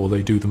do them, or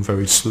they do them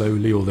very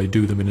slowly, or they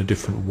do them in a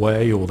different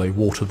way, or they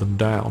water them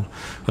down.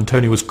 And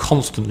Tony was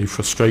constantly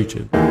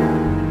frustrated.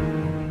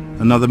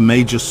 Another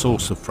major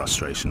source of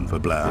frustration for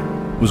Blair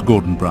was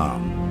Gordon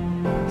Brown.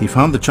 He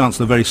found the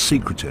Chancellor very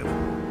secretive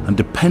and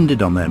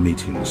depended on their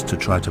meetings to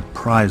try to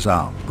prise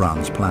out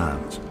Brown's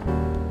plans.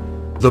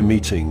 The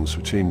meetings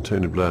between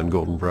Tony Blair and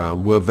Gordon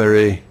Brown were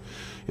very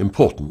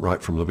important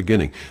right from the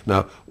beginning.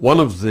 Now,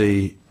 one of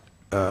the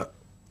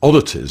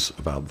oddities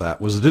about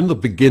that was that in the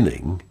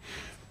beginning,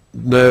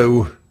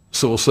 no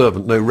civil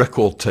servant, no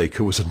record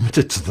taker was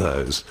admitted to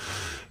those.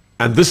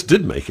 And this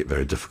did make it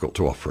very difficult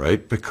to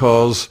operate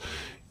because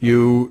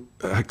you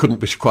couldn't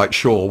be quite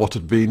sure what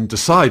had been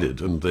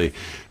decided, and the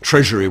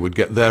Treasury would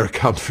get their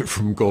account of it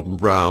from Gordon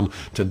Brown,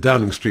 10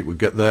 Downing Street would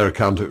get their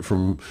account of it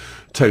from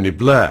Tony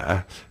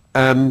Blair,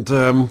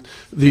 and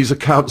these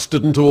accounts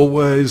didn't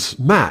always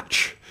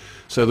match,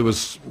 so there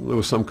was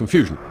some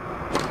confusion.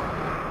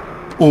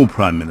 All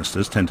Prime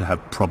Ministers tend to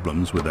have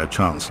problems with their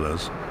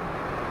Chancellors,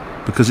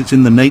 because it's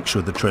in the nature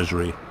of the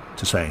Treasury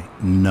to say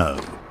no,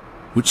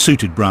 which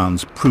suited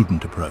Brown's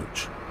prudent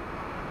approach.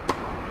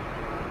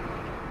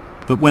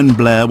 But when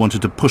Blair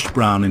wanted to push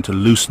Brown into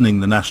loosening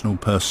the national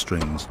purse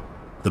strings,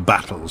 the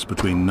battles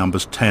between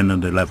numbers 10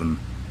 and 11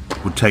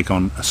 would take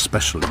on a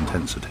special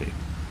intensity.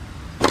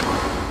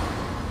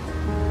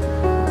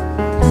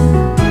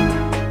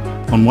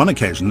 On one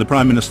occasion, the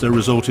Prime Minister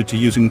resorted to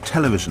using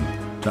television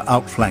to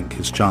outflank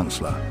his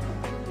Chancellor.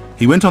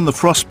 He went on the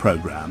Frost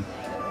programme,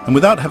 and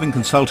without having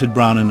consulted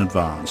Brown in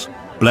advance,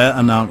 Blair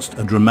announced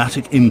a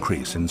dramatic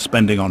increase in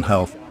spending on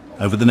health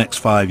over the next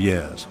 5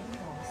 years.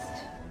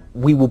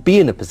 We will be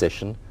in a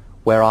position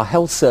where our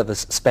health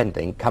service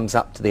spending comes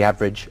up to the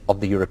average of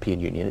the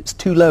European Union. It's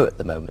too low at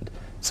the moment,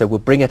 so we'll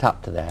bring it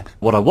up to there.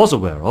 What I was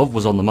aware of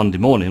was on the Monday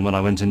morning when I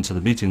went into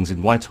the meetings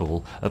in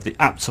Whitehall of the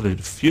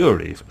absolute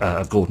fury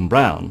of Gordon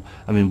Brown.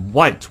 I mean,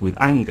 white with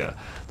anger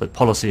that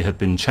policy had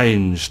been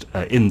changed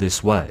in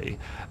this way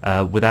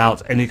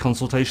without any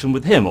consultation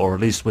with him, or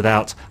at least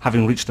without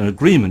having reached an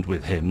agreement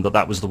with him that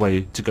that was the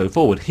way to go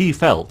forward. He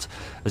felt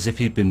as if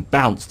he'd been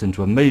bounced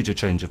into a major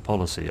change of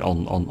policy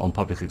on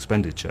public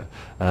expenditure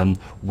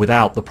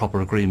without the proper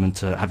agreement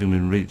having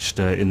been reached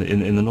in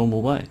the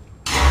normal way.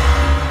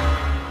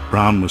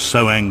 Brown was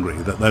so angry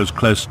that those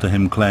close to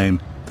him claim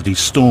that he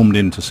stormed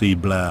in to see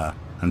Blair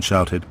and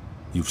shouted,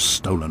 "You've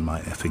stolen my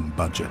effing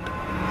budget."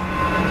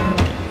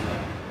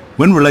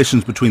 When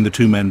relations between the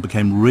two men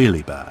became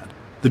really bad,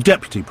 the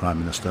Deputy Prime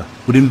Minister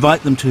would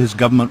invite them to his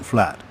government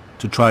flat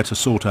to try to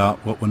sort out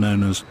what were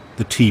known as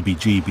the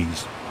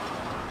TBGBs.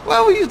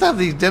 Well, we used to have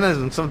these dinners,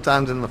 and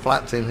sometimes in the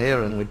flats in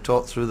here, and we'd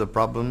talk through the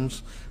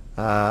problems.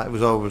 It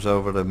was always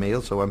over a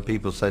meal, so when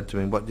people said to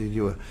me,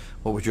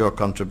 what was your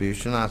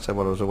contribution? I said,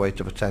 well, I was a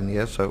waiter for 10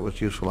 years, so it was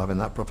useful having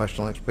that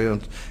professional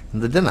experience in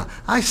the dinner.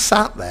 I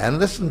sat there and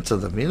listened to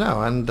them, you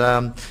know,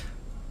 and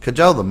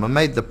cajoled them and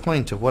made the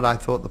point of what I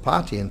thought the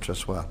party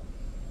interests were.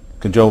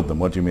 Cajoled them?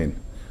 What do you mean?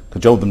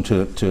 Cajoled them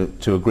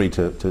to agree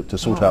to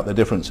sort out their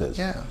differences?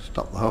 Yeah,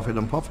 stop the huffing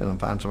and puffing and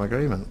find some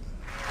agreement.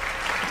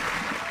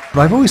 But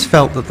I've always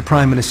felt that the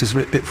Prime Minister's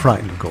a bit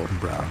frightened of Gordon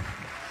Brown,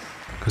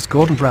 because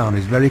Gordon Brown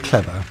is very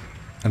clever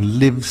and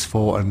lives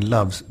for and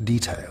loves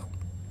detail.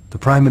 The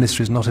Prime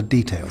Minister is not a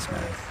details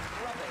man.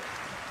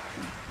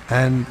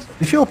 And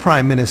if you're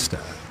Prime Minister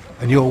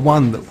and you're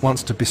one that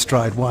wants to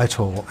bestride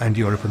Whitehall and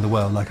Europe and the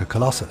world like a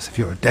colossus, if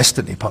you're a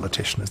destiny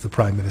politician, as the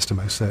Prime Minister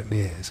most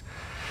certainly is,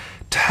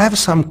 to have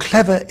some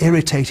clever,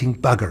 irritating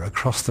bugger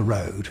across the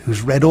road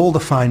who's read all the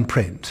fine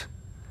print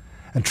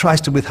and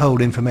tries to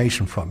withhold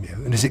information from you,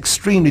 and is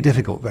extremely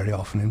difficult very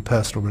often in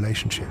personal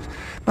relationships,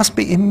 must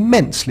be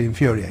immensely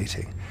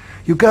infuriating.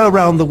 You go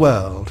around the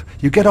world,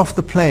 you get off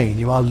the plane,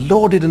 you are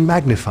lauded and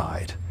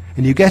magnified,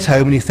 and you get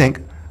home and you think,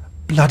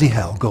 bloody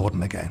hell,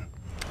 Gordon again.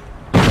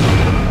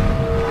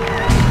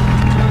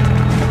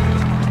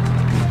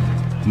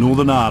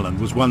 Northern Ireland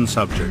was one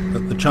subject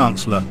that the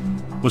Chancellor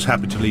was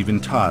happy to leave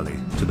entirely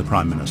to the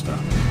Prime Minister.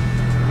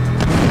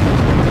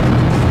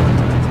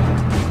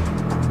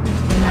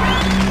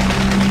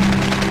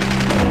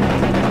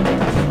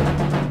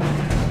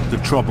 The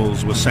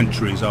Troubles were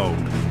centuries old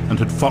and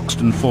had foxed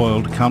and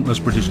foiled countless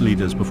British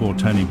leaders before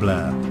Tony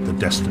Blair, the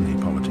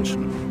destiny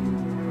politician.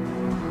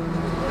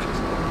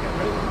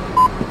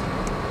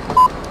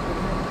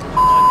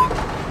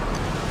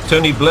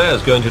 Tony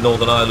Blair's going to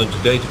Northern Ireland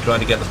today to try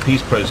to get the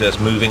peace process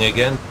moving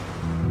again.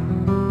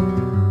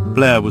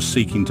 Blair was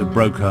seeking to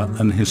broker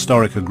an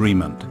historic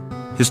agreement.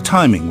 His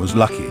timing was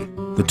lucky.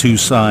 The two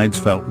sides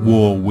felt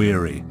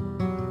war-weary,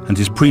 and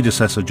his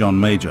predecessor John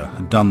Major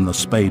had done the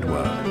spade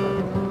work.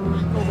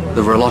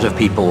 There were a lot of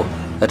people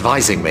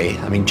advising me,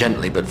 I mean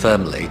gently but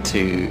firmly,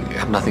 to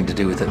have nothing to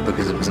do with it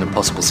because it was an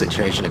impossible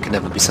situation, it could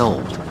never be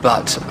solved.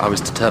 But I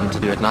was determined to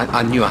do it, and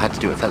I knew I had to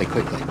do it fairly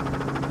quickly.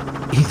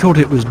 He thought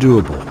it was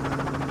doable,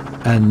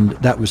 and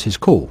that was his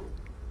call.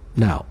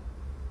 Now,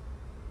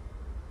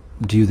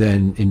 do you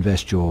then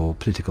invest your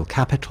political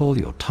capital,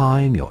 your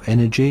time, your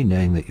energy,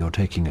 knowing that you're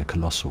taking a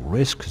colossal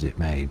risk because it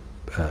may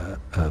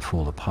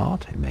fall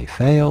apart, it may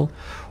fail,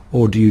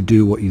 or do you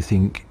do what you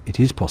think it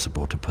is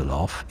possible to pull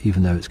off,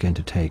 even though it's going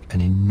to take an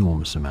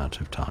enormous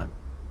amount of time?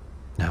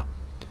 Now,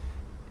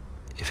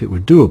 if it were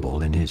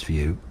doable in his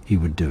view, he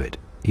would do it.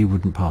 He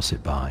wouldn't pass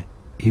it by.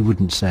 He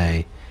wouldn't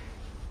say,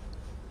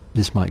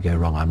 this might go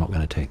wrong, I'm not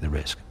going to take the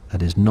risk.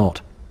 That is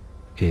not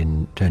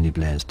in Tony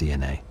Blair's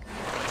DNA.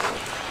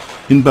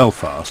 In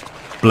Belfast,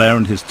 Blair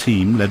and his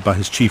team, led by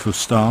his Chief of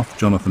Staff,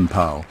 Jonathan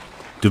Powell,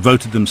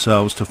 devoted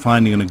themselves to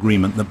finding an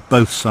agreement that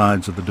both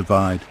sides of the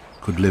divide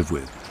could live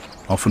with,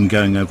 often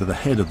going over the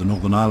head of the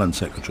Northern Ireland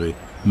Secretary,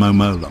 Mo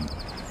Mowlam.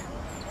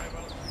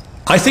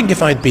 I think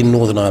if I'd been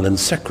Northern Ireland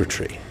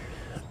Secretary,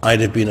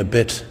 I'd have been a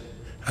bit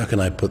how can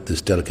I put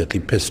this delicately,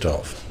 pissed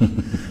off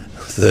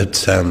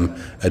that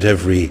at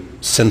every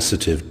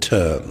sensitive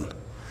turn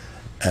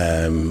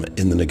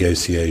in the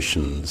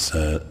negotiations,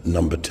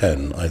 number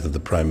 10, either the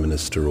Prime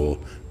Minister or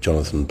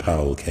Jonathan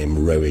Powell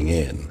came rowing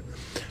in,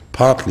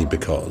 partly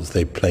because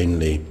they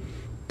plainly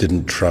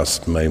didn't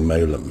trust Mo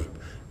Mowlam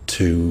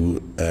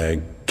to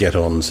get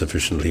on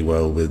sufficiently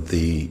well with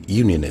the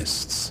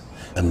unionists,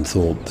 and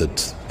thought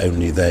that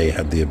only they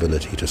had the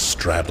ability to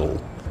straddle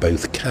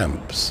both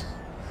camps.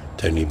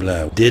 Tony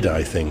Blair did,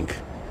 I think,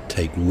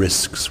 take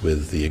risks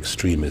with the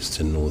extremists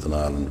in Northern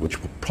Ireland,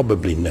 which were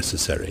probably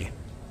necessary,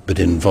 but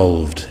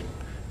involved,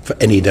 for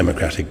any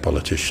democratic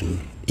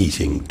politician,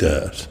 eating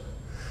dirt.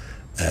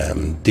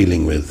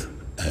 Dealing with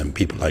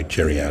people like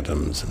Gerry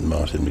Adams and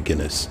Martin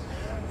McGuinness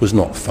was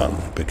not fun,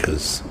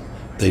 because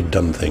they'd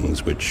done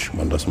things which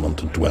one doesn't want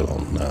to dwell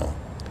on now.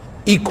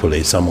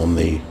 Equally, some on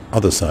the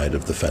other side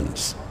of the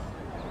fence.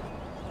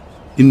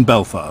 In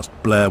Belfast,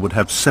 Blair would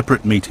have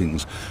separate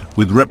meetings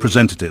with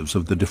representatives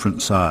of the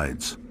different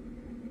sides,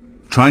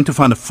 trying to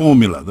find a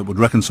formula that would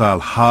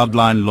reconcile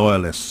hardline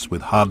loyalists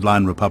with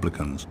hardline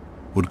Republicans,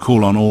 would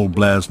call on all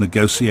Blair's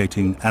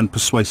negotiating and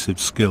persuasive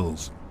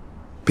skills.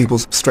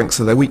 People's strengths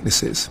are their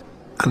weaknesses,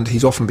 and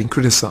he's often been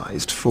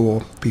criticised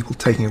for people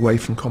taking away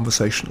from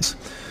conversations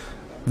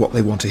what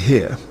they want to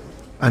hear,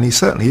 and he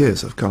certainly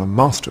is a kind of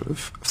master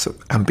of sort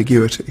of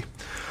ambiguity.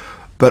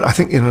 But I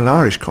think in an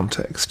Irish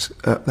context,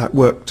 that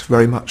worked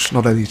very much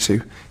not only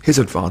to his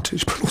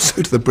advantage, but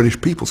also to the British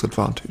people's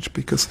advantage,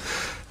 because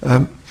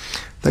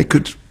they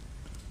could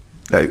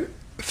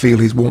feel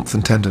his warmth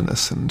and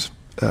tenderness, and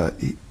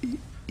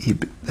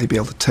they'd be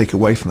able to take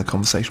away from the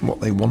conversation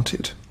what they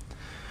wanted.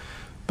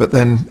 But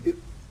then,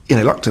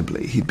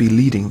 ineluctably, he'd be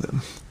leading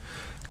them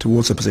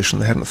towards a position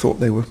they hadn't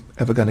thought they were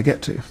ever going to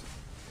get to.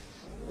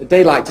 A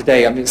day like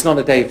today, I mean, it's not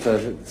a day for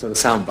sort of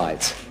sound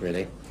bites,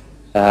 really.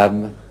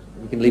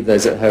 We can leave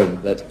those at home,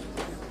 but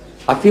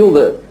I feel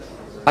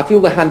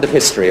the hand of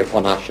history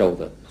upon our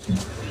shoulder.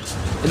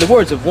 In the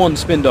words of one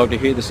spin doctor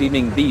here this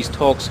evening, these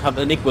talks have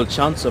an equal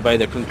chance of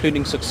either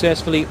concluding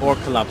successfully or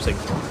collapsing.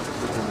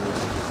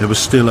 There was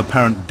still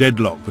apparent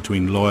deadlock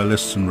between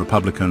loyalists and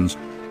Republicans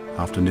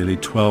after nearly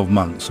 12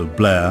 months of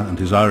Blair and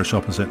his Irish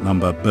opposite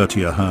number,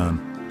 Bertie Ahern,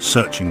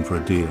 searching for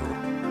a deal.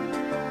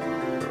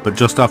 But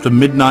just after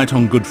midnight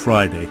on Good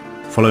Friday,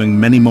 following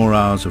many more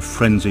hours of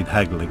frenzied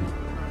haggling,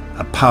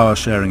 a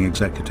power-sharing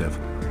executive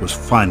was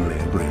finally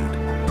agreed.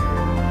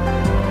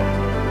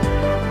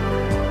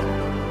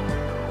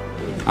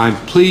 I'm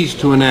pleased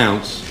to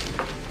announce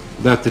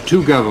that the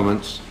two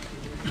governments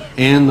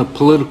and the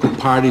political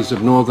parties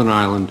of Northern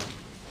Ireland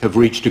have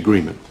reached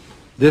agreement.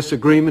 This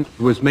agreement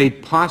was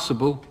made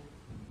possible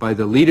by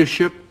the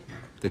leadership,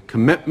 the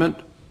commitment,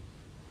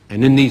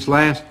 and in these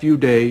last few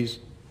days,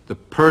 the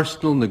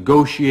personal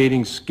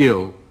negotiating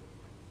skill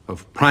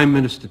of Prime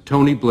Minister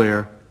Tony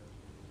Blair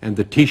and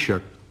the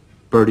Taoiseach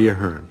Bertie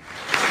Ahern.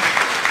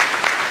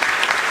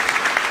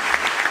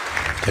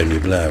 Tony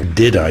Blair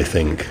did, I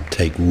think,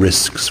 take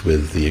risks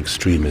with the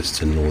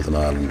extremists in Northern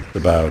Ireland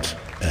about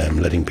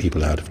letting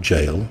people out of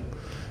jail.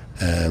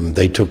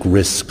 They took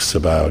risks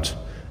about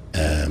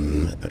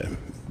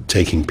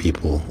taking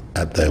people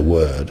at their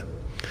word,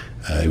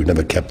 who'd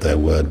never kept their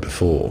word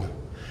before.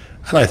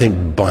 And I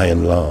think, by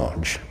and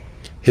large,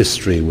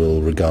 history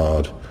will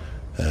regard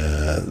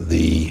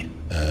the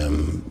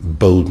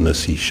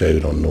boldness he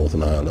showed on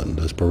Northern Ireland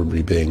as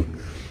probably being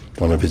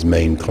one of his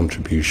main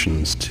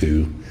contributions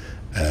to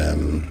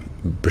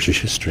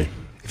British history.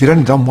 If he'd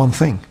only done one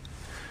thing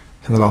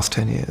in the last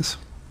 10 years,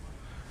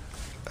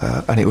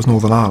 and it was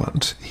Northern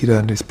Ireland, he'd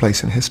earned his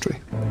place in history.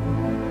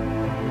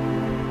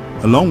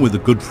 Along with the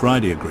Good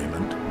Friday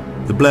Agreement,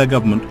 the Blair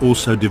government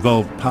also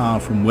devolved power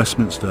from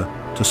Westminster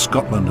to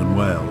Scotland and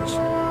Wales.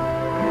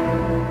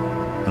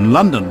 And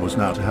London was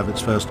now to have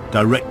its first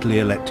directly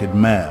elected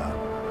mayor.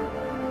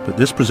 But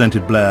this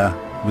presented Blair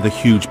with a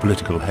huge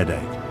political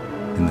headache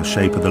in the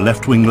shape of the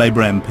left-wing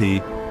Labour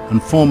MP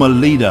and former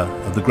leader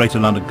of the Greater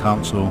London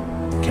Council,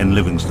 Ken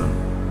Livingstone.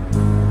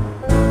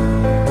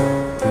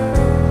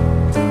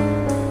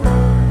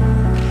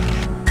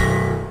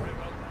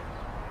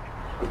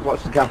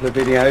 Watched a couple of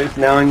videos,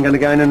 now I'm going to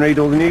go in and read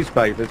all the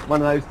newspapers.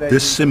 One of those days.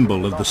 This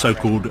symbol of the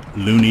so-called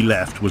loony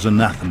left was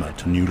anathema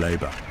to New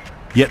Labour.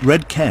 Yet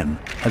Red Ken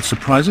had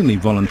surprisingly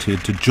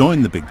volunteered to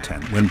join the Big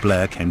Tent when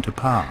Blair came to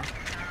power.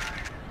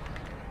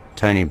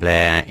 Tony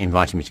Blair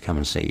invited me to come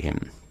and see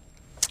him.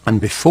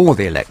 And before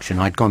the election,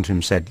 I'd gone to him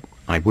and said,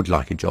 I would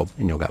like a job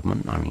in your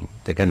government. I mean,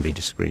 there are going to be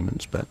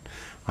disagreements, but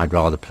I'd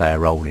rather play a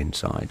role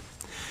inside.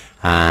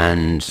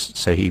 And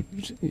so he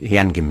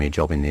hadn't given me a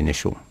job in the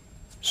initial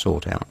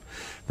sort out.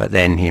 But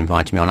then he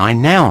invited me on. I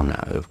now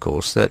know, of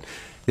course, that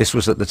this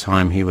was at the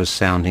time he was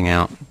sounding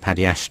out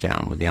Paddy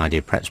Ashdown with the idea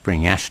of perhaps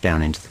bringing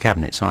Ashdown into the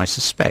cabinet. So I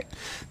suspect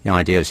the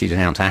idea is he'd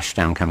announced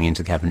Ashdown coming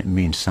into the cabinet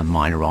means some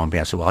minor role and be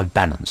able to say, well, I've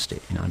balanced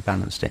it, I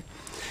balanced it.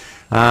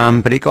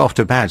 But it got off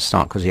to a bad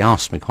start because he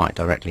asked me quite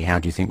directly, how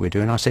do you think we're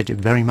doing? I said,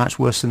 very much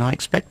worse than I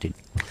expected.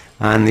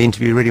 And the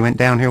interview really went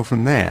downhill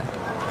from there.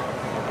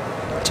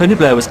 Tony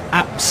Blair was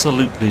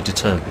absolutely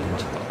determined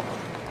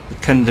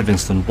that Ken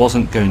Livingstone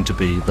wasn't going to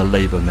be the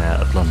Labour Mayor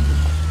of London.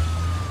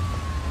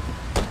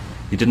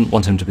 He didn't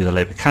want him to be the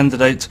Labour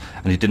candidate,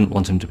 and he didn't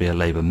want him to be a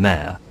Labour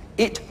mayor.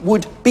 It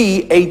would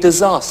be a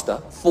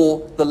disaster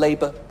for the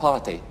Labour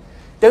Party.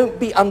 Don't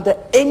be under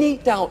any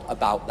doubt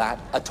about that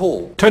at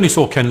all. Tony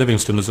saw Ken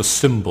Livingstone as a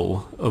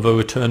symbol of a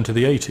return to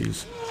the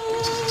 80s.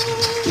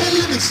 Ken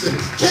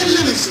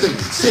Livingstone,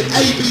 said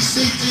A, B,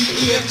 C,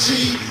 D, E, F,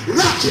 G,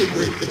 rocking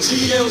with the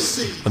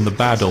GLC. And the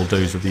bad old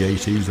days of the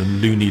 80s and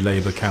loony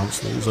Labour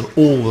councils and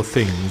all the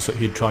things that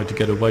he'd tried to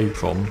get away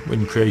from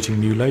when creating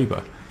New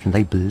Labour. And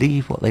they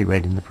believed what they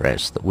read in the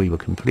press, that we were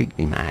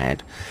completely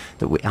mad.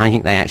 I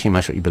think they actually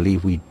must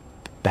believe we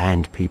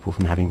banned people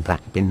from having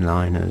black bin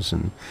liners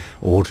and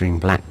ordering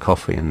black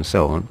coffee and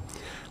so on.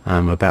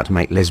 We're about to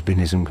make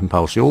lesbianism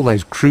compulsory. All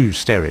those crude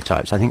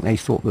stereotypes, I think they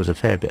thought there was a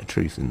fair bit of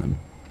truth in them.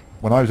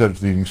 When I was editor of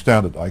the Evening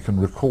Standard, I can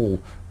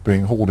recall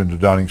being hauled into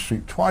Downing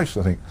Street twice,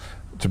 I think,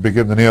 to be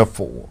given an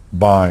earful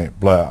by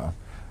Blair,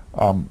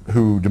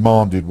 who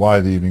demanded why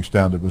the Evening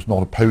Standard was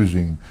not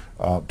opposing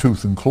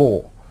tooth and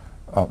claw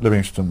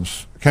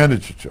Livingstone's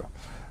candidature.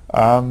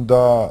 And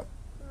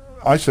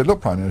I said,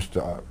 look, Prime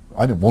Minister,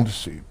 I didn't want to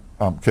see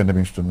Ken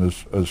Livingstone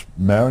as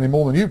mayor any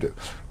more than you do.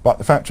 But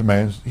the fact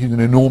remains he's an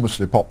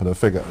enormously popular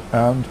figure,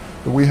 and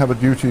we have a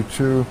duty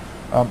to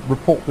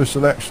report this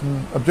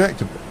election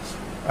objectively.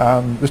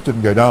 And this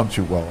didn't go down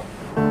too well.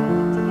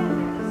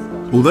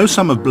 Although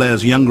some of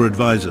Blair's younger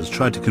advisers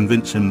tried to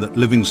convince him that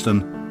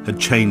Livingstone had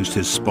changed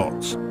his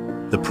spots,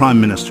 the Prime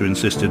Minister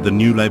insisted the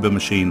new Labour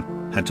machine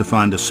had to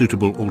find a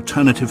suitable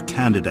alternative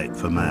candidate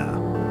for mayor.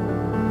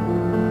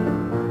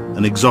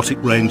 An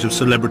exotic range of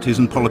celebrities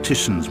and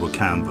politicians were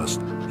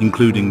canvassed,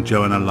 including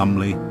Joanna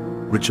Lumley,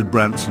 Richard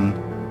Branson,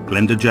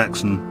 Glenda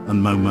Jackson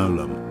and Mo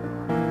Mowlam.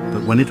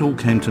 But when it all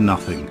came to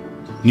nothing,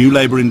 New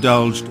Labour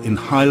indulged in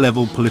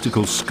high-level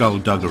political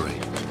skullduggery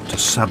to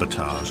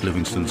sabotage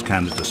Livingstone's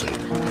candidacy.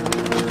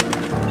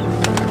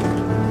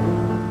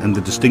 And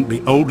the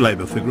distinctly old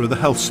Labour figure of the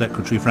Health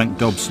Secretary Frank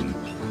Dobson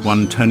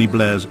won Tony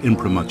Blair's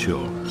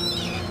imprimatur.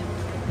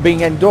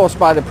 Being endorsed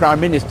by the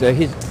Prime Minister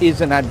is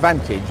an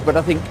advantage, but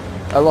I think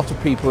a lot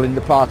of people in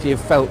the party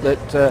have felt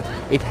that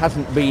it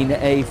hasn't been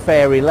a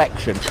fair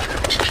election.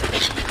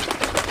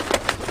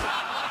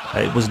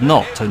 It was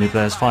not Tony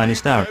Blair's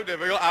finest hour.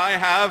 I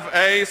have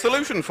a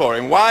solution for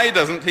him. Why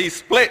doesn't he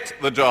split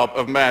the job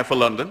of Mayor for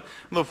London?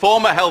 The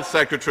former Health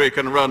Secretary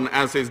can run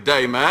as his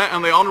day mayor,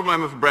 and the Honourable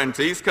Member for Brent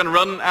East can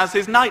run as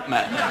his night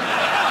mayor.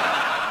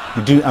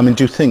 Do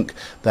you think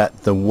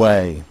that the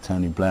way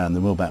Tony Blair and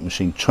the Willback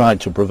machine tried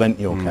to prevent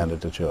your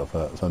candidature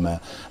for mayor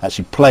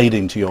actually played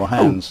into your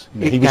hands?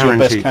 He was your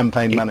best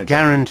campaign manager. It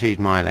guaranteed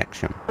my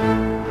election.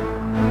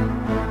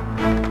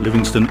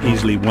 Livingstone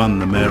easily won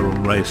the mayoral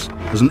race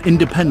as an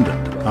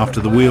independent after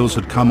the wheels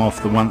had come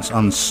off the once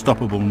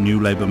unstoppable New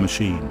Labour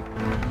machine.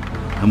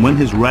 And when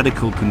his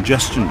radical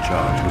congestion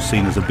charge was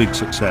seen as a big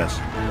success,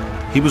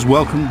 he was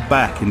welcomed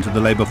back into the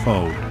Labour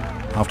fold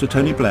after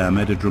Tony Blair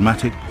made a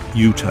dramatic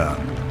U-turn.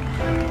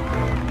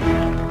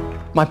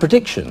 My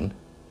prediction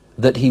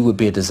that he would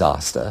be a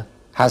disaster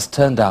has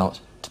turned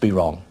out to be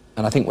wrong.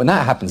 And I think when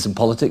that happens in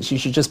politics, you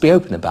should just be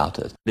open about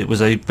it. It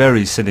was a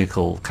very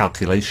cynical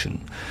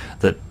calculation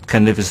that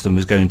Ken Livingstone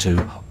was going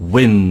to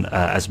win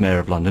as Mayor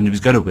of London. He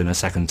was going to win a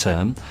second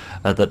term,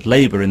 that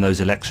Labour in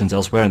those elections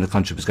elsewhere in the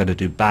country was going to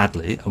do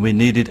badly, and we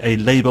needed a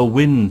Labour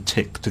win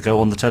tick to go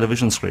on the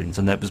television screens,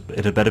 and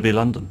it had better be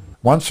London.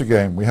 Once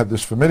again, we had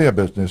this familiar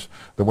business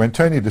that when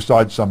Tony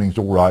decides something's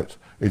all right,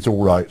 it's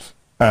all right.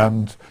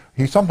 And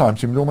he sometimes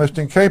seemed almost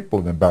incapable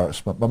of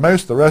embarrassment, but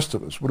most of the rest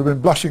of us would have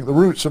been blushing at the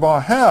roots of our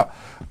hair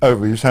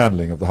over his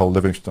handling of the whole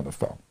Livingstone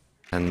affair.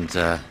 And,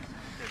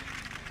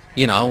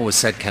 you know, I always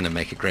said Ken would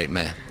make a great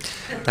mayor.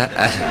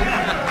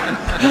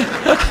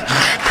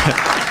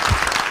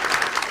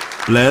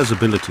 Blair's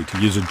ability to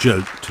use a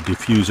joke to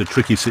diffuse a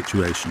tricky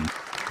situation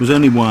was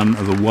only one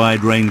of a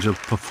wide range of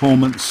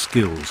performance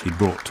skills he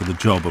brought to the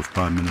job of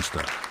Prime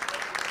Minister.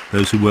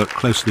 Those who worked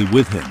closely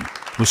with him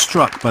were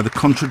struck by the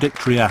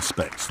contradictory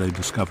aspects they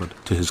discovered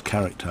to his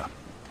character.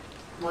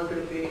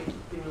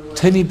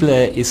 Tony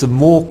Blair is a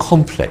more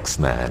complex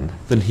man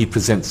than he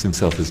presents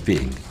himself as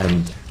being,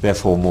 and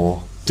therefore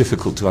more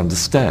difficult to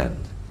understand.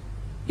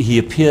 He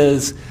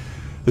appears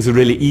as a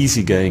really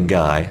easygoing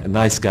guy, a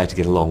nice guy to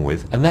get along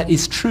with, and that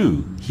is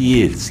true.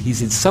 He is.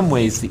 He's in some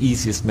ways the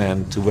easiest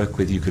man to work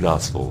with you could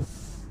ask for.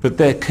 But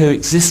there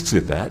coexists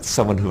with that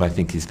someone who I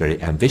think is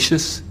very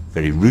ambitious,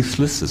 very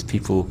ruthless, as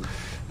people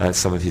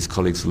some of his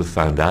colleagues will have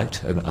found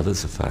out, and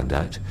others have found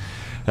out.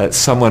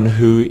 Someone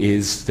who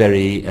is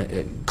very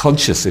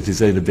conscious of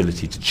his own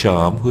ability to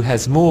charm, who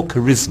has more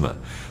charisma,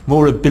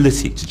 more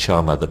ability to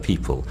charm other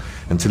people,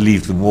 and to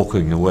leave them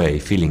walking away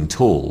feeling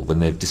tall when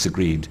they've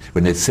disagreed,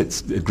 when they've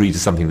agreed to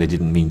something they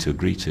didn't mean to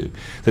agree to,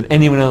 than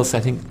anyone else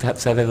I think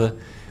perhaps I've ever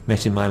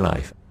met in my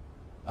life.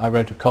 I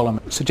wrote a column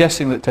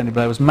suggesting that Tony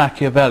Blair was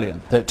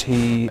Machiavellian, that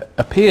he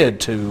appeared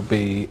to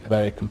be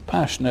very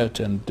compassionate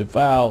and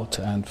devout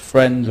and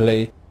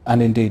friendly,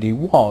 and indeed he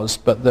was,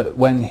 but that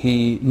when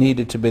he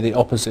needed to be the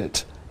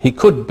opposite, he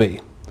could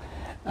be.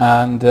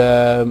 And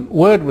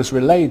word was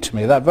relayed to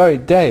me that very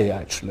day,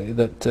 actually,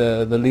 that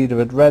the leader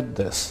had read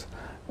this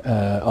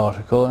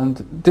article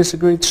and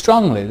disagreed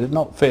strongly, did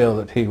not feel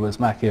that he was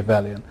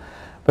Machiavellian.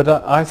 But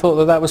I thought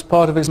that that was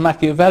part of his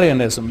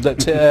Machiavellianism,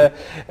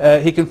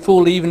 that he can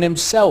fool even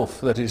himself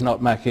that he's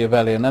not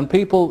Machiavellian. And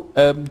people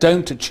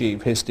don't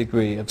achieve his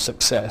degree of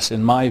success,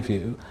 in my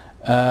view,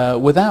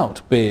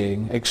 without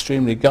being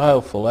extremely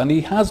guileful. And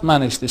he has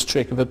managed this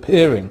trick of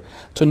appearing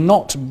to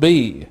not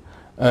be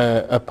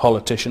a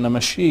politician, a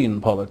machine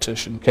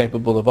politician,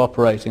 capable of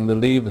operating the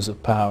levers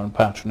of power and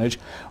patronage,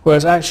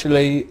 whereas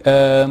actually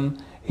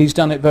he's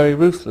done it very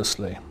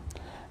ruthlessly.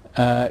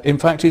 In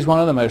fact, he's one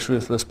of the most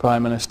ruthless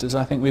prime ministers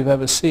I think we've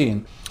ever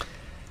seen.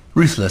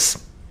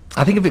 Ruthless.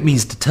 I think if it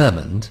means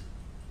determined,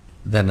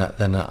 then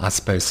I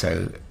suppose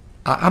so.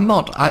 I'm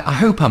not. I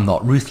hope I'm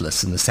not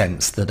ruthless in the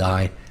sense that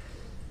I,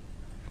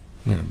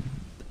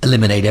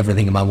 eliminate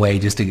everything in my way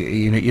just to,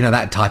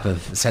 that type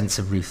of sense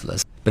of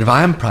ruthless. But if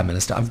I am prime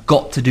minister, I've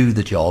got to do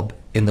the job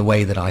in the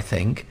way that I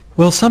think.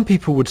 Well, some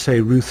people would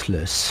say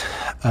ruthless.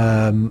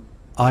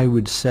 I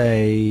would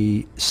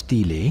say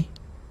steely.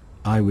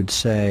 I would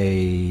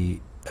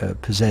say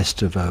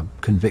possessed of a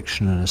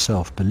conviction and a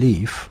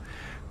self-belief,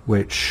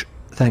 which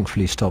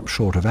thankfully stops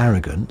short of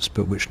arrogance,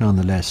 but which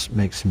nonetheless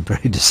makes him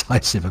very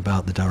decisive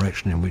about the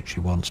direction in which he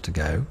wants to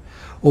go,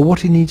 or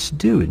what he needs to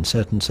do in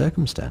certain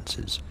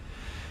circumstances.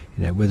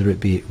 Whether it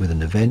be with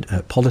an event,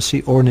 a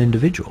policy, or an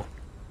individual.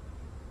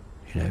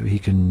 He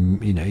can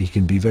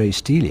be very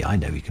steely. I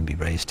know he can be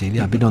very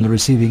steely. I've been on the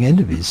receiving end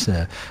of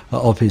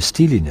his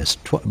steeliness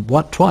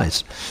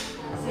twice.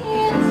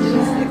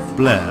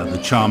 Blair, the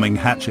charming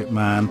hatchet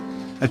man,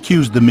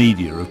 accused the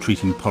media of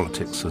treating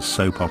politics as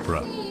soap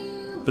opera.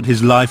 But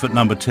his life at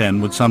Number 10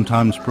 would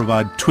sometimes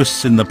provide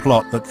twists in the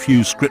plot that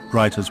few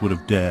scriptwriters would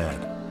have dared.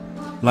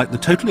 Like the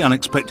totally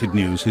unexpected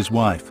news his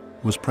wife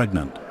was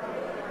pregnant.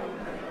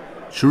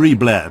 Cherie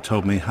Blair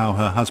told me how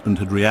her husband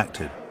had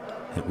reacted.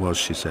 It was,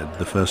 she said,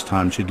 the first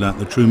time she'd learnt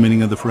the true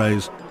meaning of the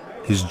phrase,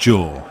 his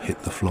jaw hit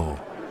the floor.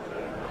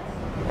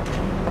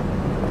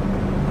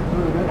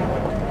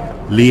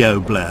 Leo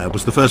Blair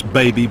was the first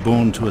baby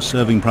born to a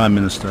serving Prime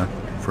Minister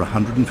for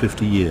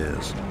 150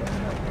 years.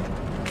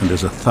 And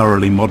as a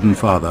thoroughly modern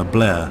father,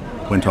 Blair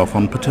went off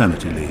on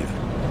paternity leave.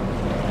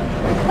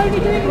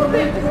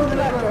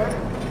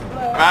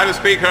 Madam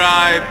Speaker,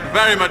 I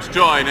very much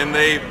join in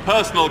the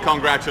personal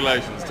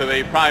congratulations to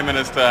the Prime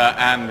Minister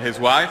and his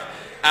wife,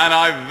 and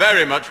I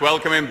very much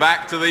welcome him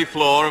back to the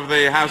floor of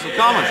the House of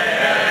Commons.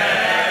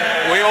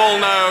 We all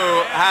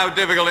know how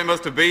difficult it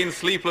must have been,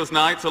 sleepless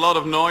nights, a lot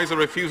of noise, a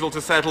refusal to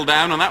settle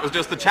down, and that was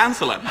just the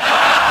Chancellor.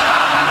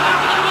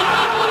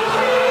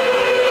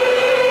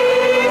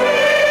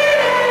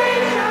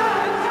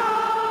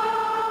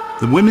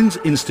 The Women's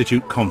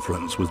Institute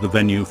Conference was the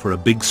venue for a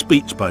big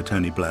speech by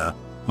Tony Blair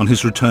on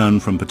his return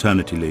from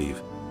paternity leave.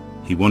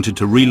 He wanted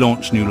to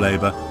relaunch New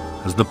Labour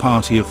as the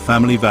party of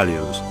family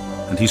values,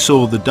 and he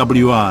saw the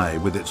WI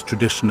with its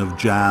tradition of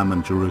jam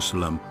and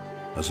Jerusalem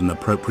as an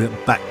appropriate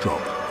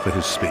backdrop for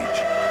his speech.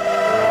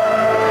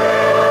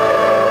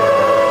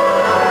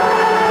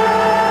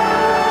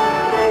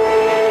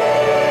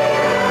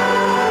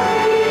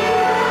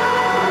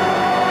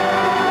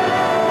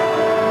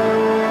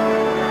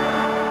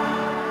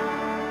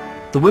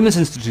 The Women's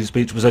Institute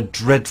speech was a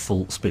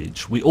dreadful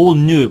speech. We all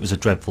knew it was a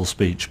dreadful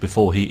speech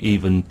before he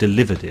even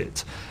delivered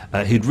it.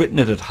 He'd written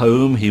it at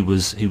home. He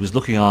was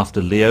looking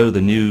after Leo,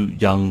 the new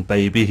young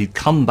baby. He'd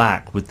come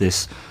back with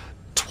this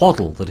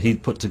twaddle that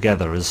he'd put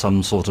together as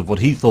some sort of what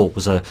he thought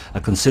was a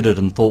considered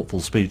and thoughtful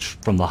speech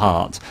from the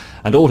heart.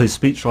 And all his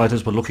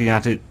speechwriters were looking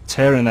at it,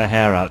 tearing their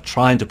hair out,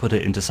 trying to put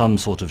it into some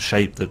sort of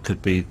shape that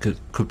could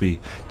be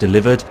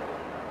delivered.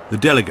 The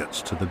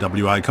delegates to the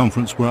WI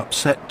conference were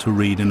upset to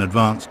read in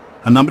advance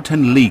a Number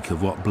 10 leak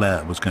of what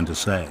Blair was going to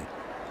say.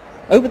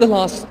 Over the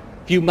last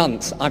few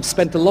months, I've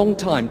spent a long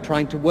time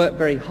trying to work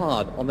very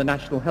hard on the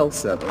National Health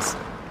Service.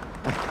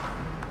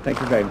 Thank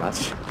you very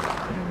much.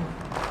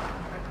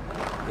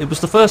 It was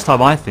the first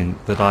time, I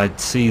think, that I'd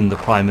seen the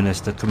Prime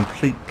Minister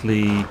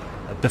completely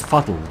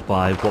befuddled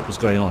by what was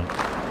going on.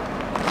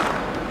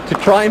 To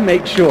try and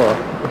make sure.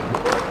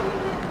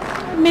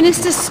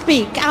 Ministers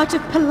speak out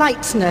of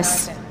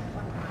politeness.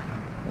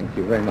 Thank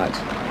you very much.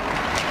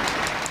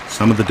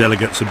 Some of the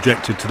delegates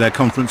objected to their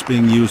conference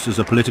being used as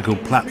a political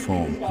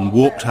platform and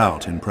walked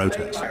out in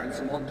protest.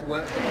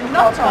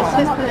 Not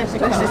us,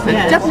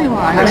 definitely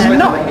why.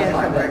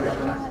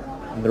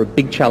 And there are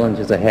big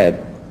challenges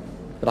ahead,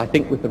 but I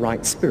think with the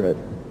right spirit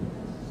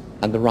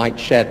and the right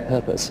shared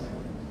purpose,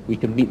 we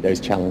can meet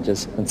those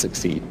challenges and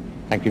succeed.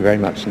 Thank you very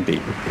much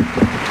indeed.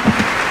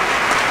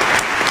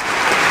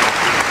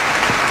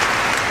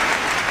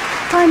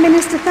 Prime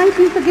Minister, thank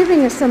you for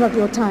giving us some of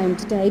your time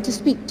today to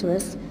speak to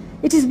us.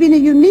 It has been a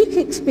unique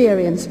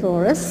experience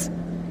for us.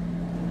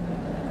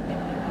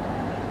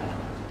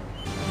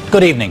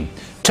 Good evening.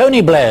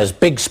 Tony Blair's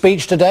big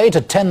speech today to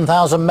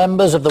 10,000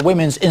 members of the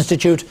Women's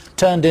Institute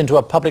turned into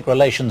a public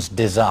relations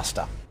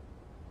disaster.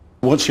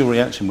 What's your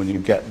reaction when you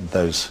get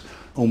those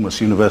almost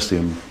universally,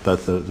 in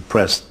both the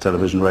press,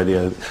 television,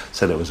 radio,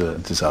 said it was a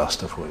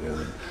disaster for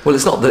you? Well,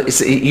 it's not that,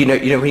 it's, you know,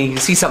 when you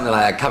see something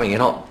like that coming, you're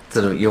not,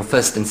 sort of, your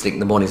first instinct in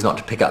the morning is not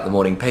to pick up the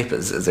morning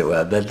papers, as it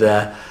were, but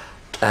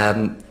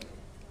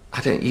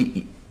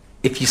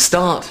if you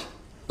start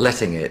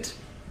letting it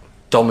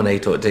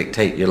dominate or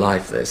dictate your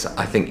life,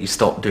 I think you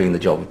stop doing the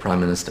job of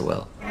Prime Minister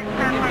well.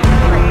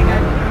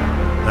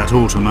 That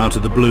autumn, out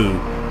of the blue,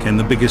 came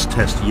the biggest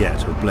test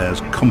yet of Blair's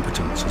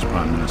competence as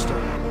Prime Minister.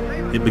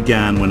 It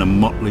began when a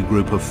motley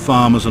group of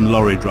farmers and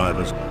lorry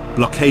drivers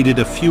blockaded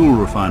a fuel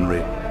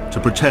refinery to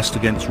protest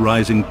against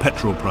rising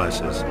petrol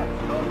prices.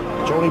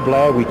 Tony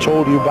Blair, we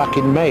told you back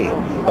in May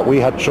that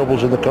we had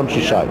troubles in the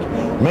countryside.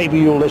 Maybe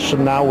you'll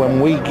listen now when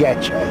we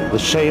get the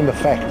same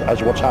effect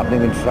as what's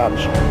happening in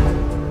France.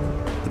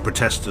 The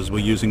protesters were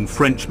using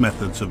French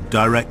methods of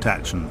direct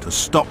action to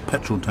stop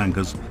petrol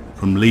tankers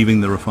from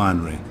leaving the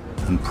refinery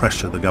and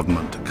pressure the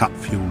government to cut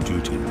fuel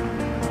duty.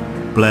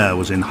 Blair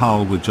was in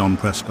Hull with John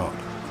Prescott.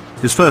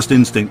 His first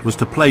instinct was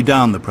to play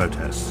down the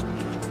protests,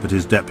 but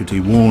his deputy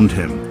warned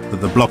him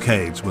that the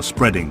blockades were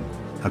spreading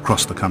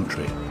across the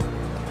country.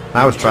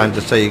 I was trying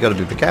to say, you've got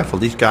to be careful.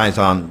 These guys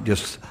aren't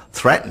just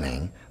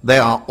threatening, they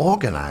are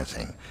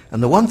organising.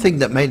 And the one thing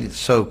that made it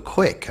so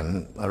quick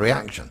and a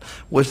reaction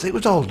was it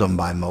was all done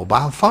by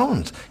mobile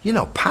phones. You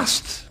know,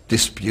 past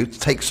disputes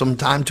take some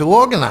time to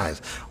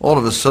organise. All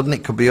of a sudden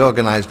it could be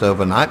organised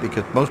overnight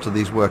because most of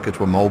these workers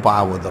were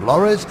mobile with the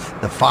lorries,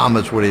 the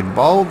farmers were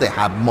involved, they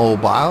had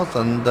mobiles,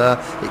 and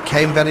it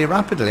came very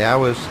rapidly. I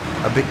was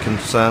a bit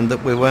concerned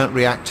that we weren't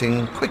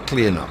reacting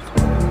quickly enough.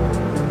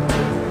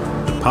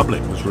 The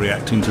public was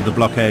reacting to the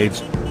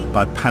blockades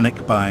by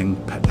panic buying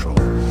petrol.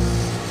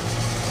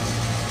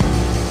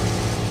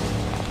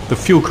 The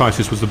fuel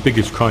crisis was the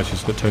biggest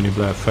crisis that Tony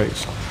Blair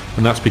faced,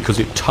 and that's because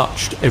it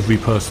touched every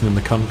person in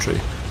the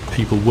country.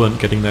 People weren't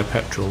getting their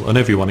petrol, and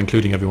everyone,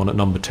 including everyone at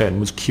number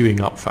 10, was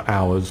queuing up for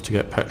hours to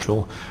get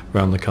petrol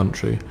around the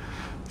country.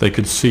 They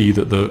could see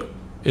that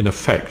in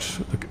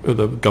effect,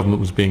 the government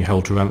was being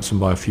held to ransom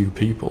by a few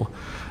people,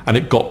 and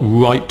it got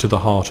right to the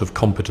heart of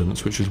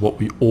competence, which is what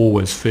we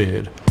always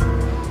feared.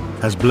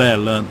 As Blair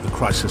learnt the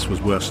crisis was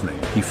worsening,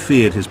 he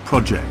feared his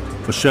project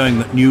for showing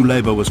that New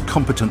Labour was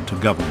competent to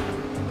govern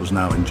was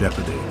now in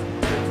jeopardy.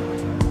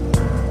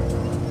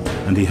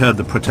 And he heard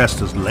the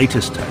protesters'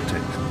 latest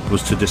tactic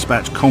was to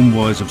dispatch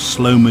convoys of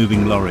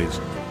slow-moving lorries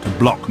to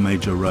block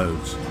major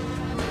roads.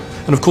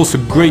 And of course the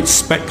great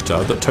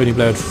spectre that Tony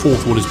Blair had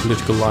fought all his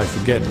political life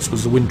against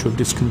was the winter of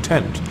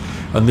discontent,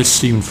 and this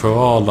seemed for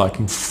our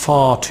liking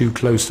far too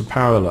close to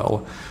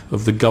parallel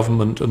of the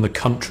government and the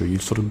country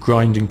sort of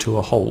grinding to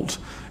a halt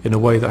in a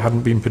way that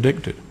hadn't been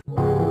predicted.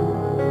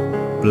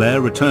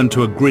 Blair returned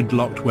to a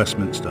gridlocked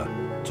Westminster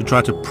to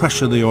try to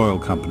pressure the oil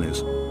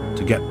companies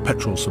to get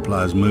petrol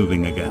supplies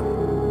moving again.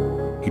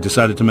 He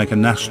decided to make a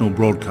national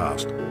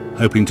broadcast,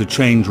 hoping to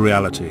change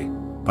reality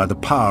by the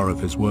power of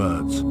his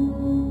words.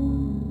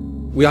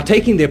 We are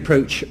taking the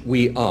approach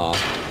we are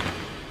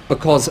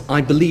because I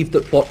believe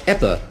that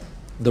whatever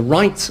the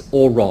rights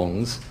or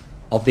wrongs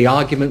of the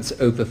arguments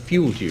over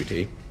fuel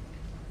duty,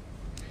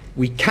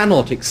 we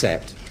cannot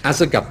accept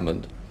as a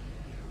government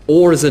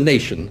or as a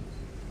nation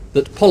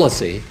that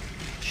policy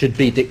should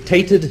be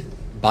dictated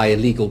by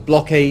illegal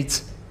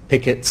blockades,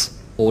 pickets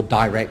or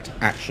direct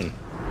action.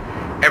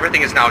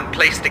 Everything is now in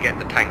place to get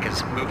the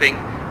tankers moving,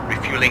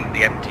 refuelling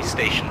the empty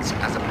stations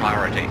as a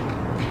priority.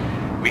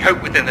 We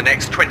hope within the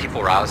next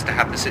 24 hours to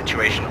have the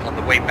situation on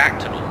the way back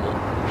to normal,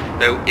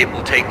 though it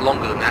will take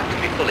longer than that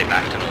to be fully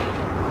back to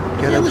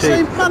normal. You're on the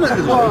same planet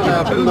as well.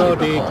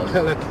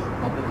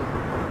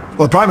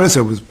 Well, the Prime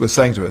Minister was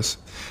saying to us,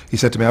 he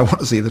said to me, I want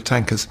to see the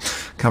tankers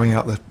coming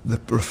out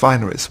the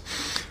refineries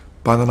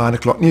by the 9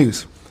 o'clock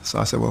news. So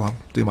I said, well, I'll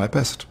do my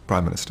best,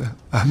 Prime Minister.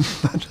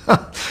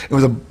 It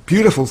was a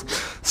beautiful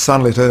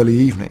sunlit early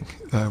evening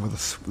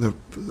with the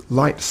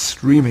light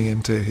streaming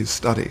into his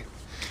study.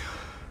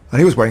 And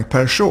he was wearing a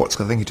pair of shorts,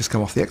 because I think he'd just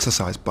come off the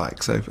exercise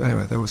bike. So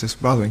anyway, there was this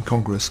rather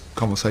incongruous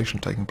conversation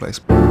taking place.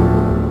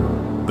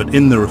 But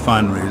in the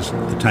refineries,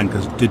 the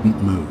tankers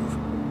didn't move.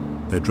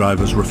 Their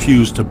drivers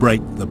refused to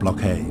break the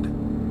blockade.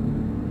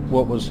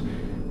 What was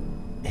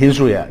his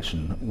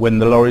reaction when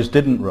the lorries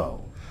didn't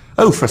roll?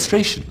 Oh,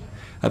 frustration.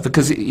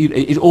 Because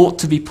it ought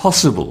to be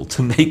possible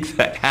to make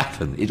that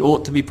happen. It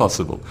ought to be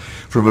possible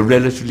from a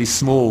relatively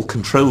small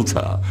control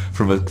tower,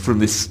 from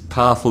this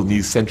powerful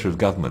new centre of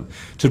government,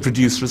 to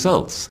produce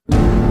results. Well,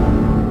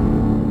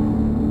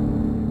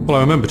 I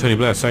remember Tony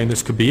Blair saying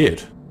this could be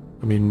it.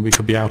 I mean, we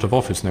could be out of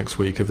office next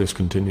week if this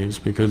continues,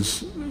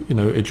 because, you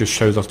know, it just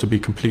shows us to be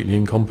completely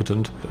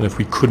incompetent. And if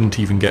we couldn't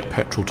even get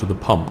petrol to the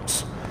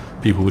pumps,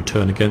 people would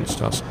turn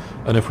against us.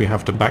 And if we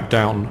have to back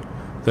down,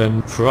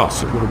 then for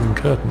us it would have been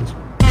curtains.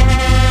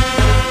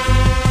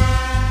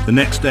 The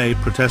next day,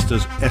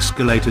 protesters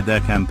escalated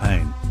their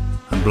campaign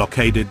and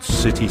blockaded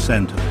city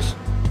centres.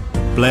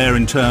 Blair,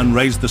 in turn,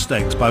 raised the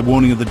stakes by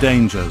warning of the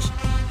dangers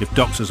if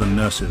doctors and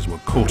nurses were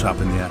caught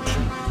up in the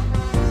action.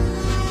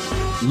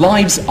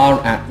 Lives are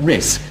at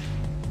risk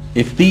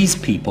if these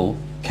people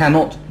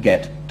cannot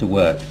get to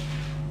work.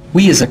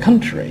 We as a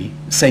country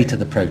say to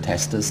the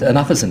protesters,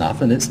 enough is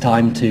enough and it's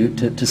time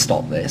to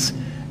stop this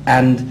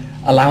and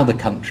allow the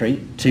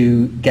country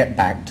to get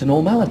back to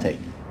normality.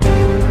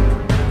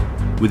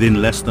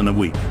 Within less than a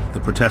week, the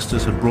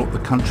protesters had brought the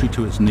country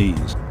to its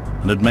knees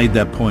and had made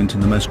their point in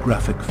the most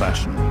graphic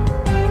fashion.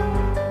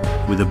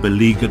 With a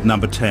beleaguered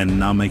Number 10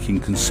 now making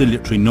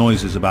conciliatory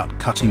noises about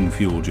cutting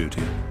fuel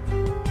duty,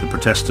 the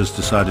protesters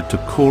decided to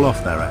call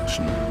off their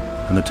action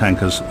and the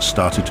tankers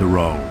started to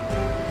roll.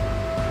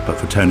 But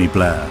for Tony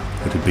Blair,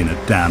 it had been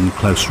a damn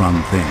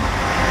close-run thing.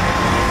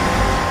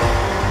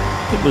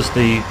 It was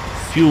the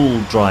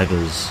fuel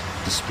drivers'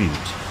 dispute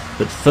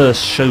that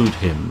first showed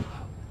him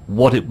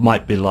what it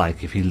might be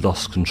like if he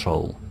lost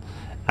control.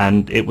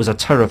 And it was a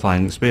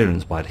terrifying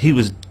experience by it. He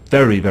was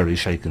very, very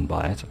shaken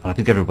by it, and I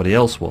think everybody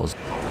else was.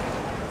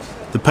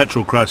 The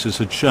petrol crisis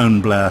had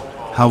shown Blair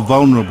how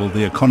vulnerable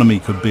the economy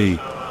could be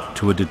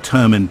to a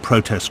determined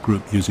protest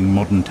group using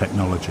modern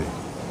technology.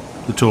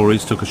 The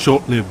Tories took a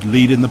short-lived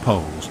lead in the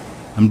polls,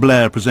 and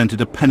Blair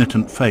presented a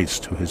penitent face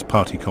to his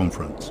party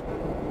conference.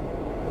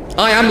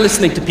 I am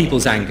listening to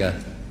people's anger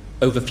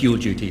over fuel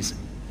duties.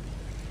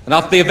 And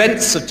after the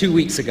events of 2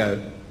 weeks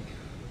ago,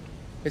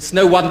 it's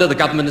no wonder the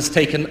government has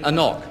taken a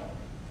knock.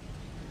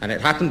 And it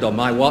happened on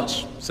my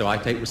watch, so I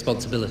take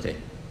responsibility.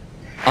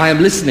 I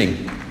am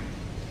listening.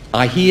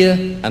 I hear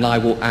and I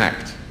will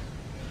act.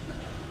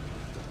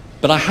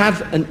 But I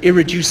have an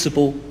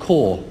irreducible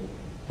core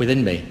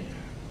within me.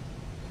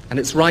 And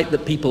it's right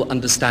that people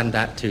understand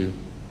that too.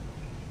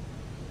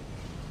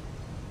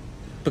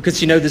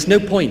 Because, you know, there's no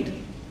point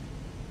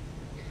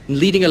in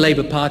leading a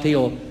Labour Party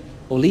or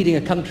leading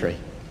a country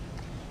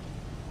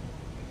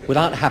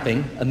without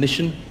having a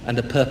mission and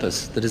a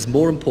purpose that is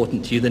more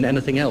important to you than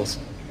anything else.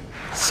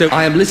 So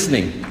I am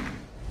listening,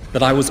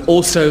 but I was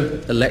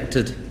also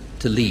elected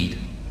to lead.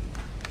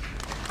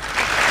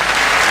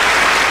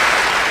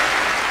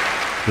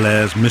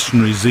 Blair's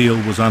missionary zeal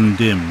was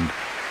undimmed.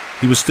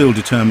 He was still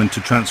determined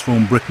to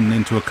transform Britain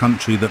into a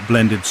country that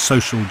blended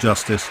social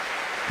justice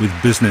with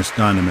business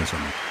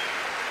dynamism.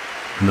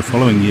 And the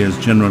following year's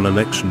general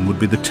election would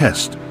be the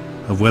test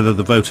of whether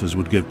the voters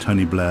would give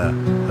Tony Blair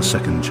a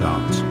second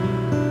chance.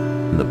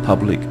 The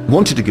public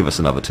wanted to give us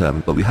another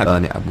term, but we had to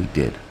earn it, and we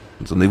did.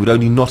 And they would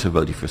only not have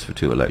voted for us for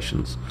 2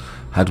 elections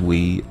had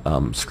we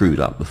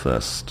screwed up the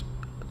first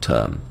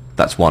term.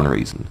 That's one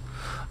reason.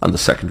 And the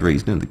second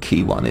reason, and the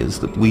key one, is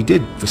that we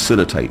did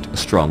facilitate a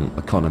strong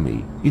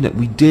economy. You know,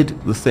 we did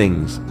the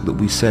things that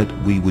we said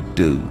we would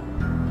do.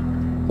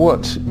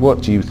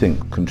 What do you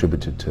think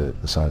contributed to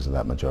the size of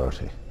that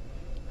majority?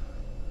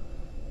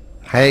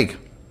 Haig.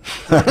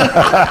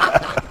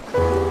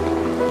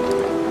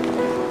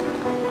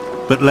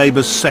 But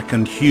Labour's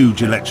second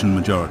huge election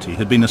majority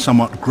had been a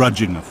somewhat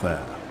grudging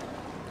affair.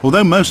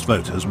 Although most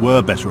voters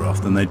were better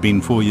off than they'd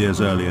been 4 years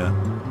earlier,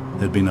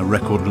 there'd been a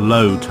record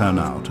low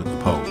turnout at the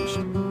polls.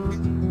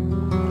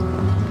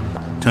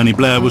 Tony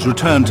Blair was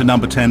returned to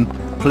Number 10,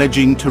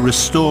 pledging to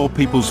restore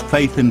people's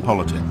faith in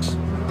politics.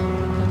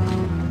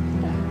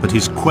 But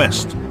his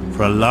quest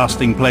for a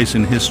lasting place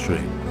in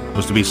history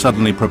was to be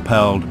suddenly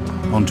propelled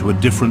onto a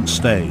different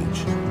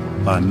stage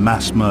by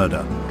mass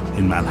murder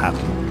in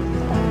Manhattan.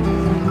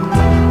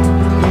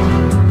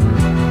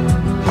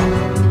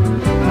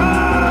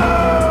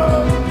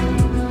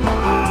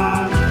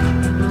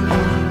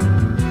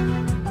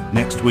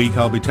 Next week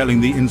I'll be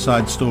telling the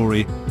inside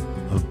story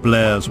of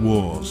Blair's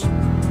wars.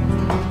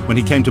 When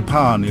he came to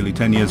power nearly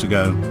 10 years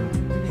ago,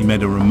 he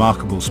made a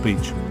remarkable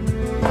speech.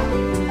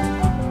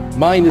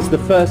 Mine is the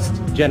first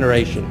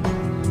generation,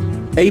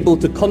 able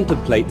to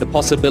contemplate the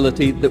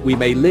possibility that we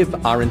may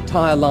live our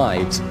entire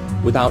lives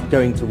without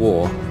going to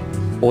war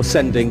or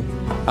sending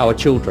our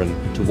children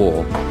to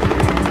war.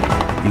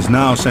 He's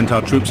now sent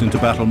our troops into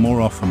battle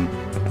more often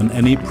than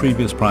any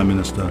previous Prime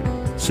Minister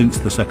since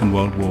the Second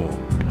World War.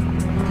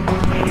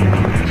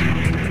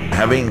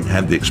 Having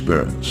had the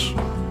experience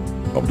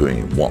of doing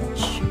it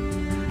once,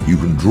 you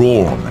can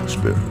draw on that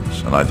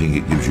experience, and I think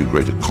it gives you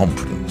greater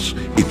confidence,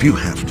 if you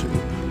have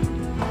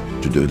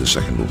to do it a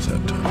second or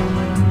third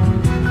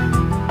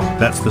time.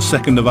 That's the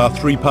second of our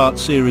 3-part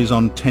series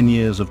on 10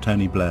 years of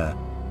Tony Blair,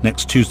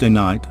 next Tuesday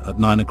night at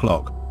 9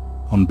 o'clock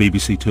on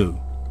BBC Two.